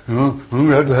said, you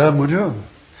had them, would you?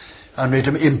 And it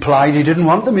implied he didn't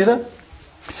want them either.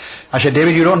 I said,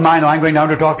 David, you don't mind? I'm going down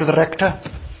to talk to the rector.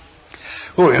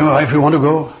 Oh, you know, if you want to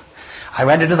go. I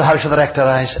went into the house of the rector.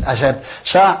 I said,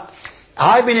 sir,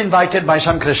 I've been invited by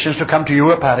some Christians to come to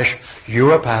your parish.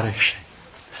 Your parish.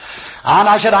 And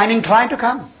I said, I'm inclined to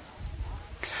come.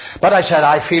 But I said,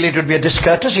 I feel it would be a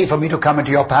discourtesy for me to come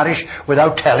into your parish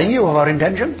without telling you of our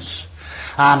intentions.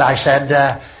 And I said,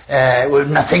 well,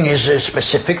 nothing is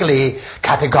specifically,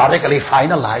 categorically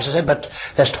finalized. I said, but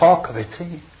there's talk of it,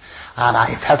 see. And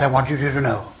I felt I wanted you to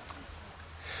know.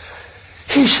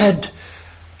 He said,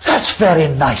 that's very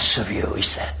nice of you, he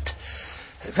said.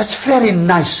 That's very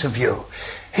nice of you.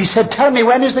 He said, tell me,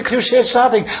 when is the crusade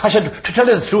starting? I said, to tell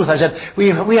you the truth, I said,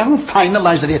 we haven't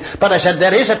finalized it yet. But I said,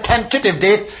 there is a tentative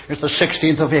date. It's the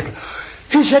 16th of April.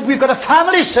 He said, we've got a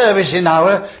family service in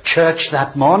our church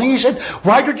that morning. He said,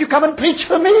 why don't you come and preach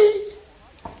for me?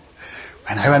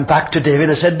 When I went back to David,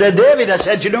 I said, David, I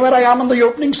said, you know where I am on the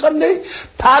opening Sunday?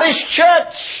 Parish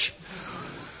church.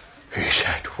 He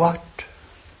said, what?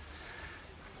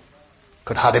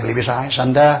 Could hardly believe his eyes.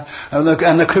 And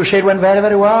the crusade went very,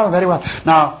 very well, very well.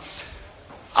 Now,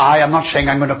 I am not saying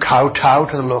I'm going to kowtow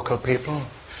to the local people,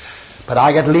 but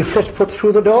I get leaflets put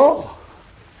through the door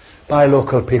by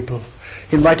local people,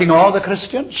 inviting all the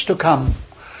Christians to come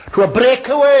to a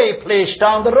breakaway place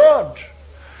down the road.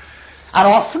 And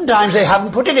oftentimes they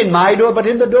haven't put it in my door, but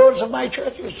in the doors of my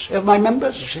churches, of my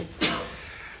members, you see.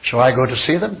 So I go to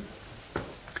see them.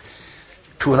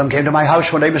 2 of them came to my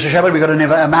house one day. Mr. Shepherd, we've got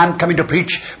a man coming to preach.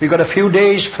 We've got a few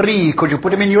days free. Could you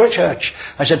put him in your church?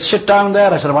 I said, sit down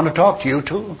there. I said, I want to talk to you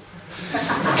too.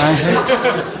 I said,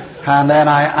 and then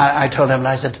I told him,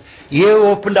 I said, you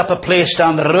opened up a place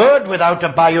down the road without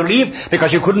a bio leave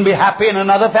because you couldn't be happy in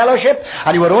another fellowship,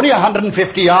 and you were only 150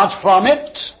 yards from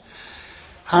it.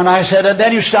 And I said, and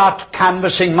then you start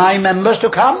canvassing my members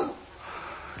to come.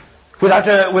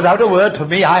 Without a word from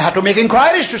me, I had to make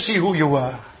inquiries to see who you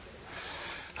were.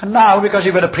 And now, because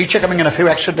you've got a preacher coming in a few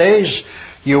extra days,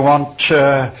 you want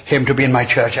him to be in my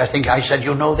church. I said,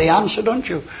 you know the answer, don't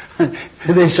you?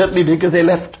 They certainly did, because they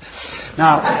left.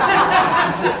 Now,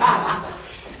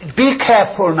 be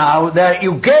careful now that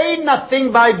you gain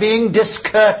nothing by being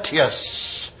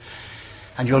discourteous.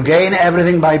 And you'll gain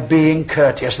everything by being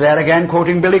courteous. There again,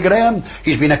 quoting Billy Graham,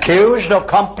 he's been accused of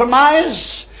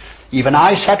compromise. Even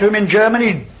I said to him in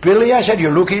Germany, Billy, I said,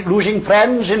 you're losing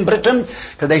friends in Britain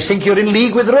because they think you're in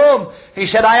league with Rome. He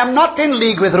said, I am not in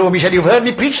league with Rome. He said, you've heard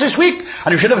me preach this week,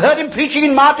 and you should have heard him preaching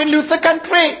in Martin Luther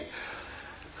country.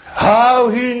 How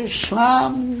he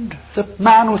slammed the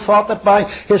man who thought that by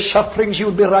his sufferings he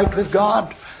would be right with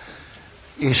God.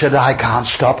 He said, I can't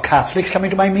stop Catholics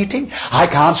coming to my meeting. I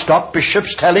can't stop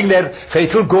bishops telling their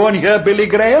faithful, go and hear Billy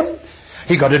Graham.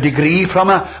 He got a degree from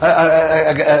a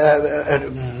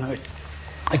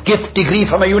gift degree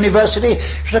from a university.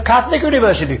 It was a Catholic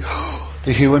university.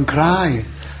 The hue and cry.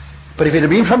 But if it had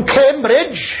been from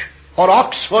Cambridge or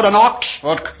Oxford, an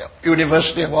Oxford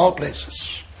University of all places,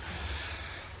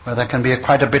 where there can be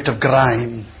quite a bit of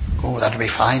grime, oh, that'd be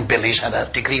fine. Billy's had a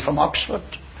degree from Oxford.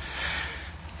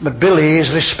 But Billy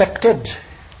is respected.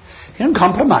 He didn't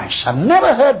compromise. I've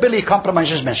never heard Billy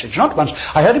compromise his message. Not once.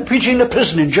 I heard him preaching in a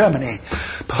prison in Germany.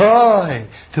 Boy,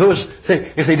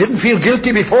 if they didn't feel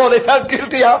guilty before, they felt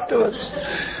guilty afterwards.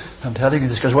 I'm telling you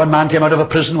this because one man came out of a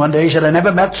prison one day. He said, I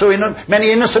never met so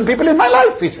many innocent people in my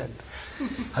life, he said.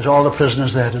 As all the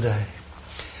prisoners there today.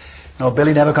 No,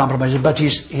 Billy never compromises, but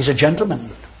he's a gentleman.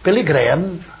 Billy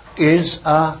Graham is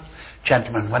a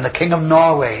gentleman. When the King of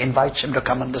Norway invites him to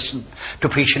come and listen to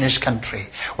preach in his country,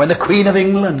 when the Queen of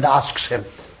England asks him,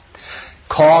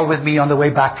 call with me on the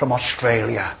way back from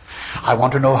Australia, I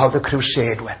want to know how the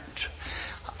crusade went.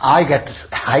 I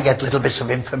get little bits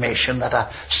of information that are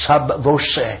sub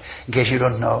voce, in case you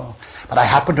don't know. But I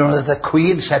happen to know that the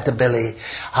Queen said to Billy,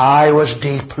 I was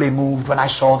deeply moved when I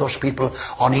saw those people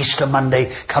on Easter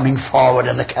Monday coming forward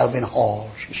in the Kelvin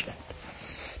Hall, she said.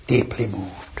 Deeply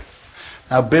moved.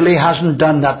 Now, Billy hasn't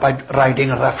done that by riding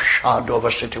roughshod over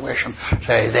a situation.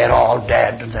 Say, they're all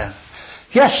dead.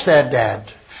 Yes, they're dead.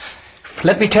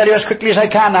 Let me tell you as quickly as I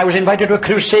can. I was invited to a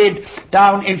crusade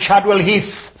down in Chadwell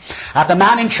Heath. And the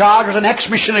man in charge was an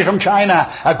ex-missionary from China,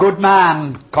 a good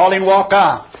man, Colin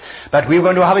Walker. But we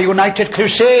were going to have a united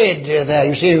crusade there,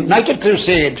 you see, united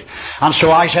crusade. And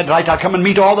so I said, right, I'll come and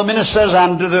meet all the ministers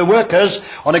and the workers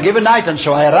on a given night. And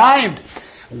so I arrived.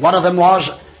 One of them was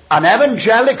an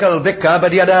evangelical vicar,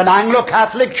 but he had an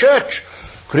Anglo-Catholic church.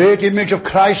 Great image of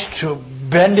Christ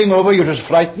bending over you. It was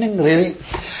frightening, really.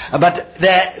 But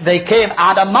they came,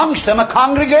 and amongst them a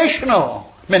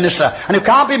congregational minister. And you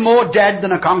can't be more dead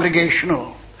than a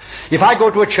congregational. If I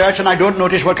go to a church and I don't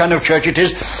notice what kind of church it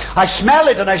is, I smell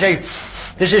it and I say,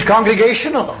 this is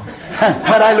congregational.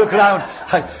 When I look around,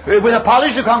 with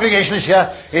apologies to congregationalists here,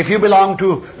 if you belong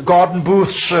to Gordon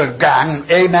Booth's gang,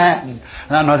 amen.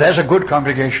 No, there's a good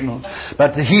congregational.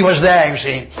 But he was there, you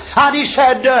see. And he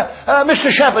said, Mr.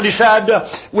 Shepherd, he said,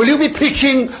 will you be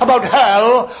preaching about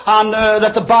hell and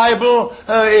that the Bible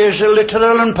is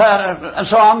literal and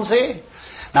so on, see?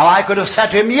 Now I could have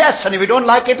said to him, yes, and if you don't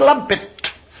like it, lump it.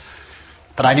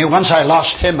 But I knew once I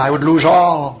lost him, I would lose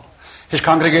all his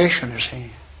congregation, you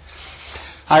see.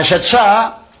 I said, sir,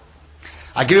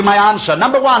 I give you my answer.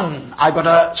 Number one, I've got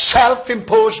a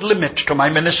self-imposed limit to my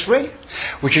ministry,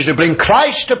 which is to bring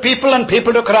Christ to people and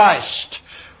people to Christ.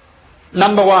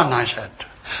 Number one, I said.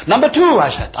 Number two,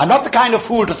 I said, I'm not the kind of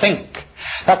fool to think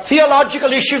that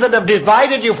theological issues that have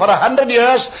divided you for 100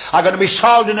 years are going to be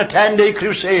solved in a 10-day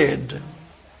crusade.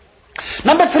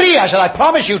 Number three, I said, I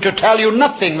promise you to tell you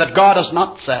nothing that God has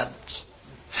not said.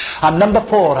 And number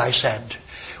four, I said,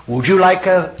 would you like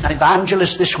an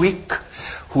evangelist this week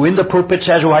who in the pulpit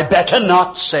says, oh, I better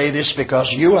not say this because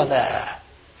you are there? I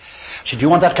said, do you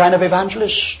want that kind of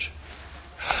evangelist?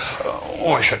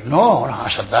 Oh, I said, no. I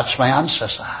said, that's my answer,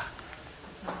 sir.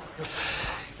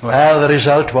 Well, the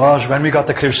result was, when we got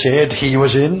the crusade, he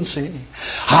was in, see.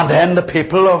 And then the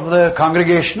people of the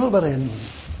Congregational were in.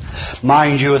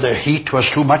 Mind you, the heat was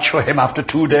too much for him after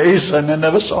 2 days, and I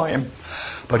never saw him.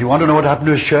 But you want to know what happened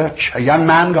to his church? A young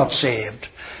man got saved.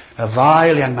 A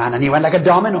vile young man, and he went like a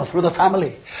domino through the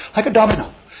family. Like a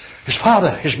domino. His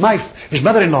father, his wife, his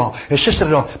mother-in-law, his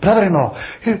sister-in-law, brother-in-law.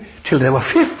 Till there were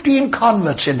 15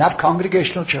 converts in that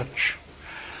Congregational church.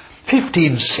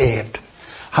 15 saved.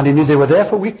 And he knew they were there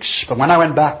for weeks. But when I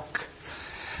went back,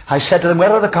 I said to them,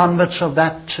 where are the converts of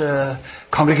that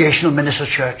Congregational Ministers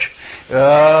Church?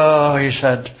 Oh, he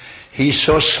said, he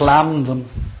so slammed them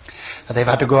that they've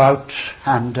had to go out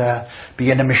and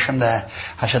begin a mission there.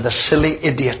 I said, the silly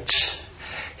idiot.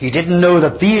 He didn't know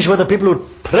that these were the people who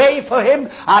pray for him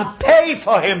and pay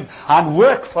for him and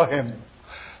work for him.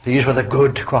 These were the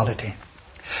good quality.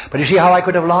 But you see how I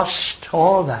could have lost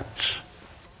all that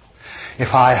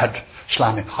if I had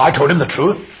slammed him. I told him the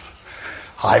truth.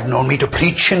 I've known me to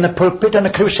preach in the pulpit and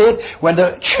a crusade when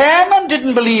the chairman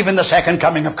didn't believe in the second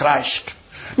coming of Christ.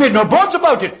 Made no bones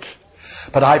about it.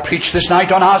 But I preached this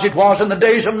night on as it was in the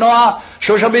days of Noah,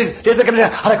 so shall be days of the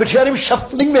and I could hear him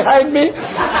shuffling behind me.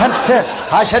 And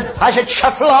I said,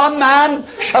 shuffle on, man,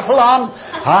 shuffle on.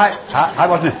 I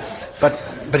wasn't,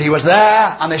 but he was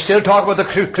there, and they still talk about the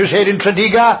crusade in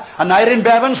Tredegar and Irene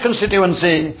Bevan's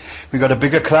constituency. We got a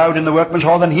bigger crowd in the Workman's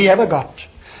Hall than he ever got.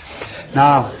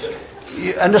 Now,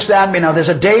 you understand me now, there's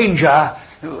a danger.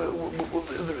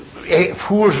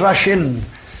 Fools rush in.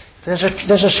 There's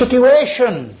a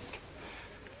situation.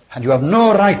 And you have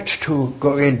no right to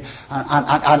go in.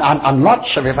 And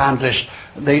lots of evangelists,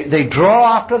 they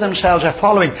draw after themselves a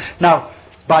following. Now,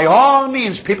 by all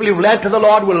means, people you've led to the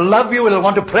Lord will love you, will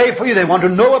want to pray for you, they want to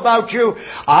know about you.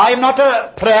 I'm not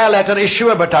a prayer letter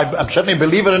issuer, but I'm certainly a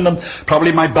believer in them.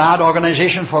 Probably my bad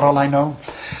organization for all I know.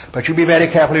 But you be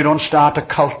very careful you don't start a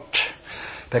cult,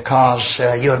 because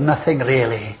you're nothing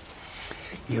really.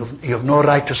 You've no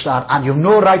right to start, and you've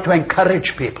no right to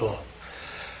encourage people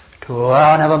to,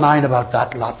 never mind about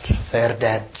that lot, they're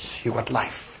dead, you got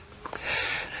life.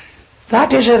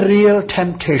 That is a real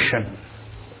temptation.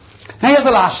 Now here's the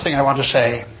last thing I want to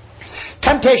say.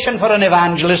 Temptation for an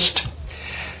evangelist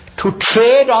to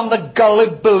trade on the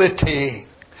gullibility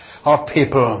of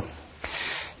people.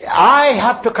 I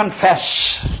have to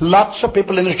confess, lots of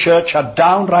people in the church are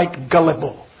downright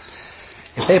gullible.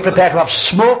 If they prepare to have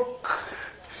smoke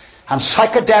and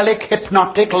psychedelic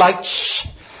hypnotic lights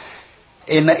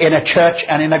in a church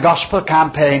and in a gospel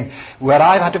campaign, where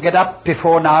I've had to get up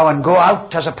before now and go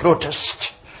out as a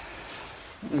protest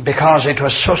because it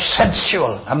was so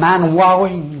sensual, a man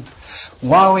wowing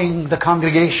the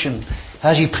congregation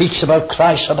as he preached about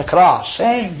Christ on the cross.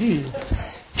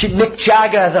 Mick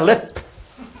Jagger, the lip.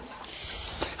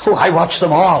 Oh, I watch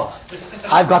them all.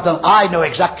 I've got them. I know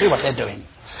exactly what they're doing.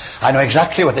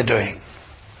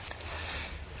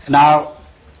 Now,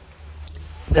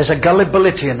 there's a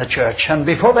gullibility in the church, and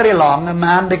before very long a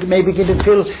man may begin to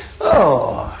feel,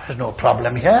 there's no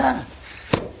problem here.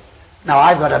 Now,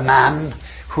 I've got a man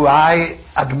who I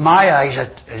admire.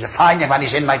 He's a fine young man.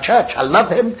 He's in my church. I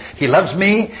love him. He loves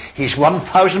me. He's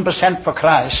 1,000% for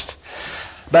Christ.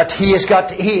 But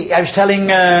I was telling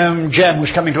Jem,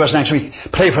 who's coming to us next week,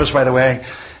 pray for us, by the way,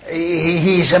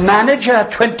 he's a manager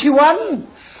at 21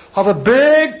 of a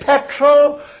big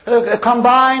petrol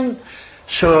combine.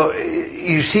 So,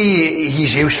 you see,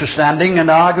 he's used to standing and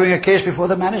arguing a case before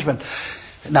the management.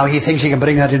 Now he thinks he can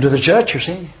bring that into the church, you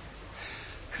see.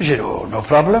 He said, no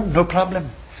problem.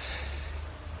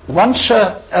 Once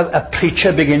a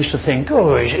preacher begins to think,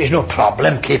 it's no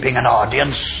problem keeping an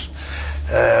audience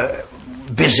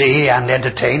busy and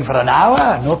entertained for an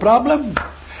hour, no problem.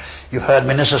 You've heard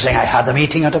ministers saying, I had the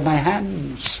meeting out of my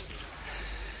hands.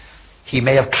 He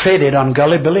may have traded on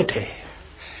gullibility.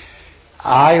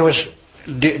 I was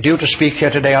due to speak here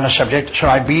today on a subject, so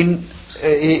I'd been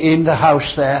in the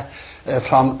house there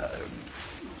from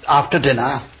after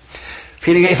dinner,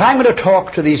 feeling if I'm going to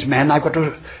talk to these men, I've got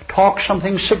to talk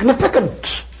something significant.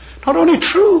 Not only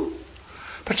true,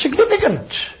 but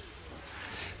significant.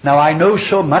 Now, I know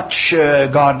so much,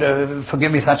 God,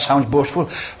 forgive me if that sounds boastful,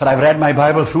 but I've read my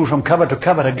Bible through from cover to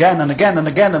cover again and again and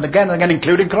again and again and again,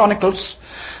 including Chronicles.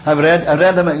 I've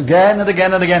read them again and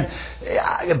again and again.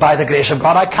 By the grace of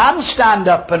God, I can stand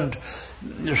up and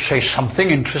say something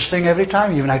interesting every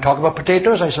time. Even I talk about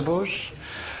potatoes, I suppose.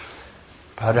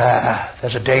 But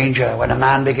there's a danger when a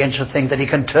man begins to think that he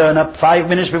can turn up 5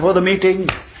 minutes before the meeting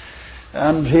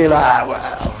and feel,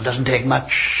 it doesn't take much.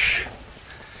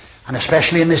 And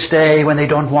especially in this day when they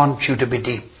don't want you to be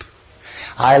deep.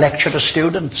 I lecture to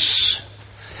students.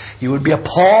 You would be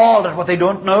appalled at what they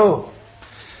don't know.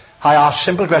 I ask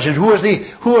simple questions. Who is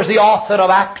the author of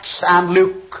Acts and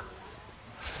Luke?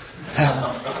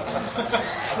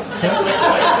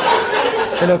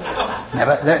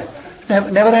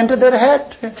 Never entered their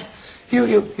head.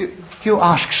 You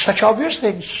ask such obvious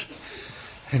things.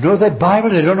 They know their Bible,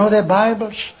 they don't know their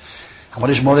Bibles. And what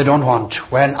is more, they don't want.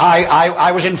 When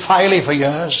I was in Filey for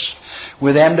years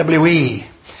with MWE,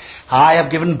 I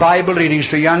have given Bible readings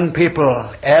to young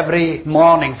people every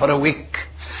morning for a week.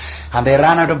 And they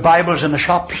ran out of Bibles in the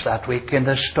shops that week, in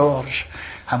the stores.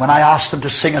 And when I asked them to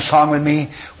sing a song with me,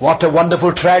 what a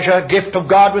wonderful treasure, gift of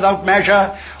God without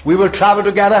measure, we will travel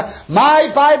together.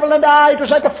 My Bible and I, it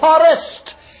was like a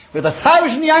forest with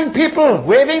 1,000 young people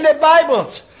waving their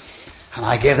Bibles. And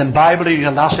I gave them Bible reading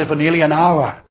and lasted for nearly an hour.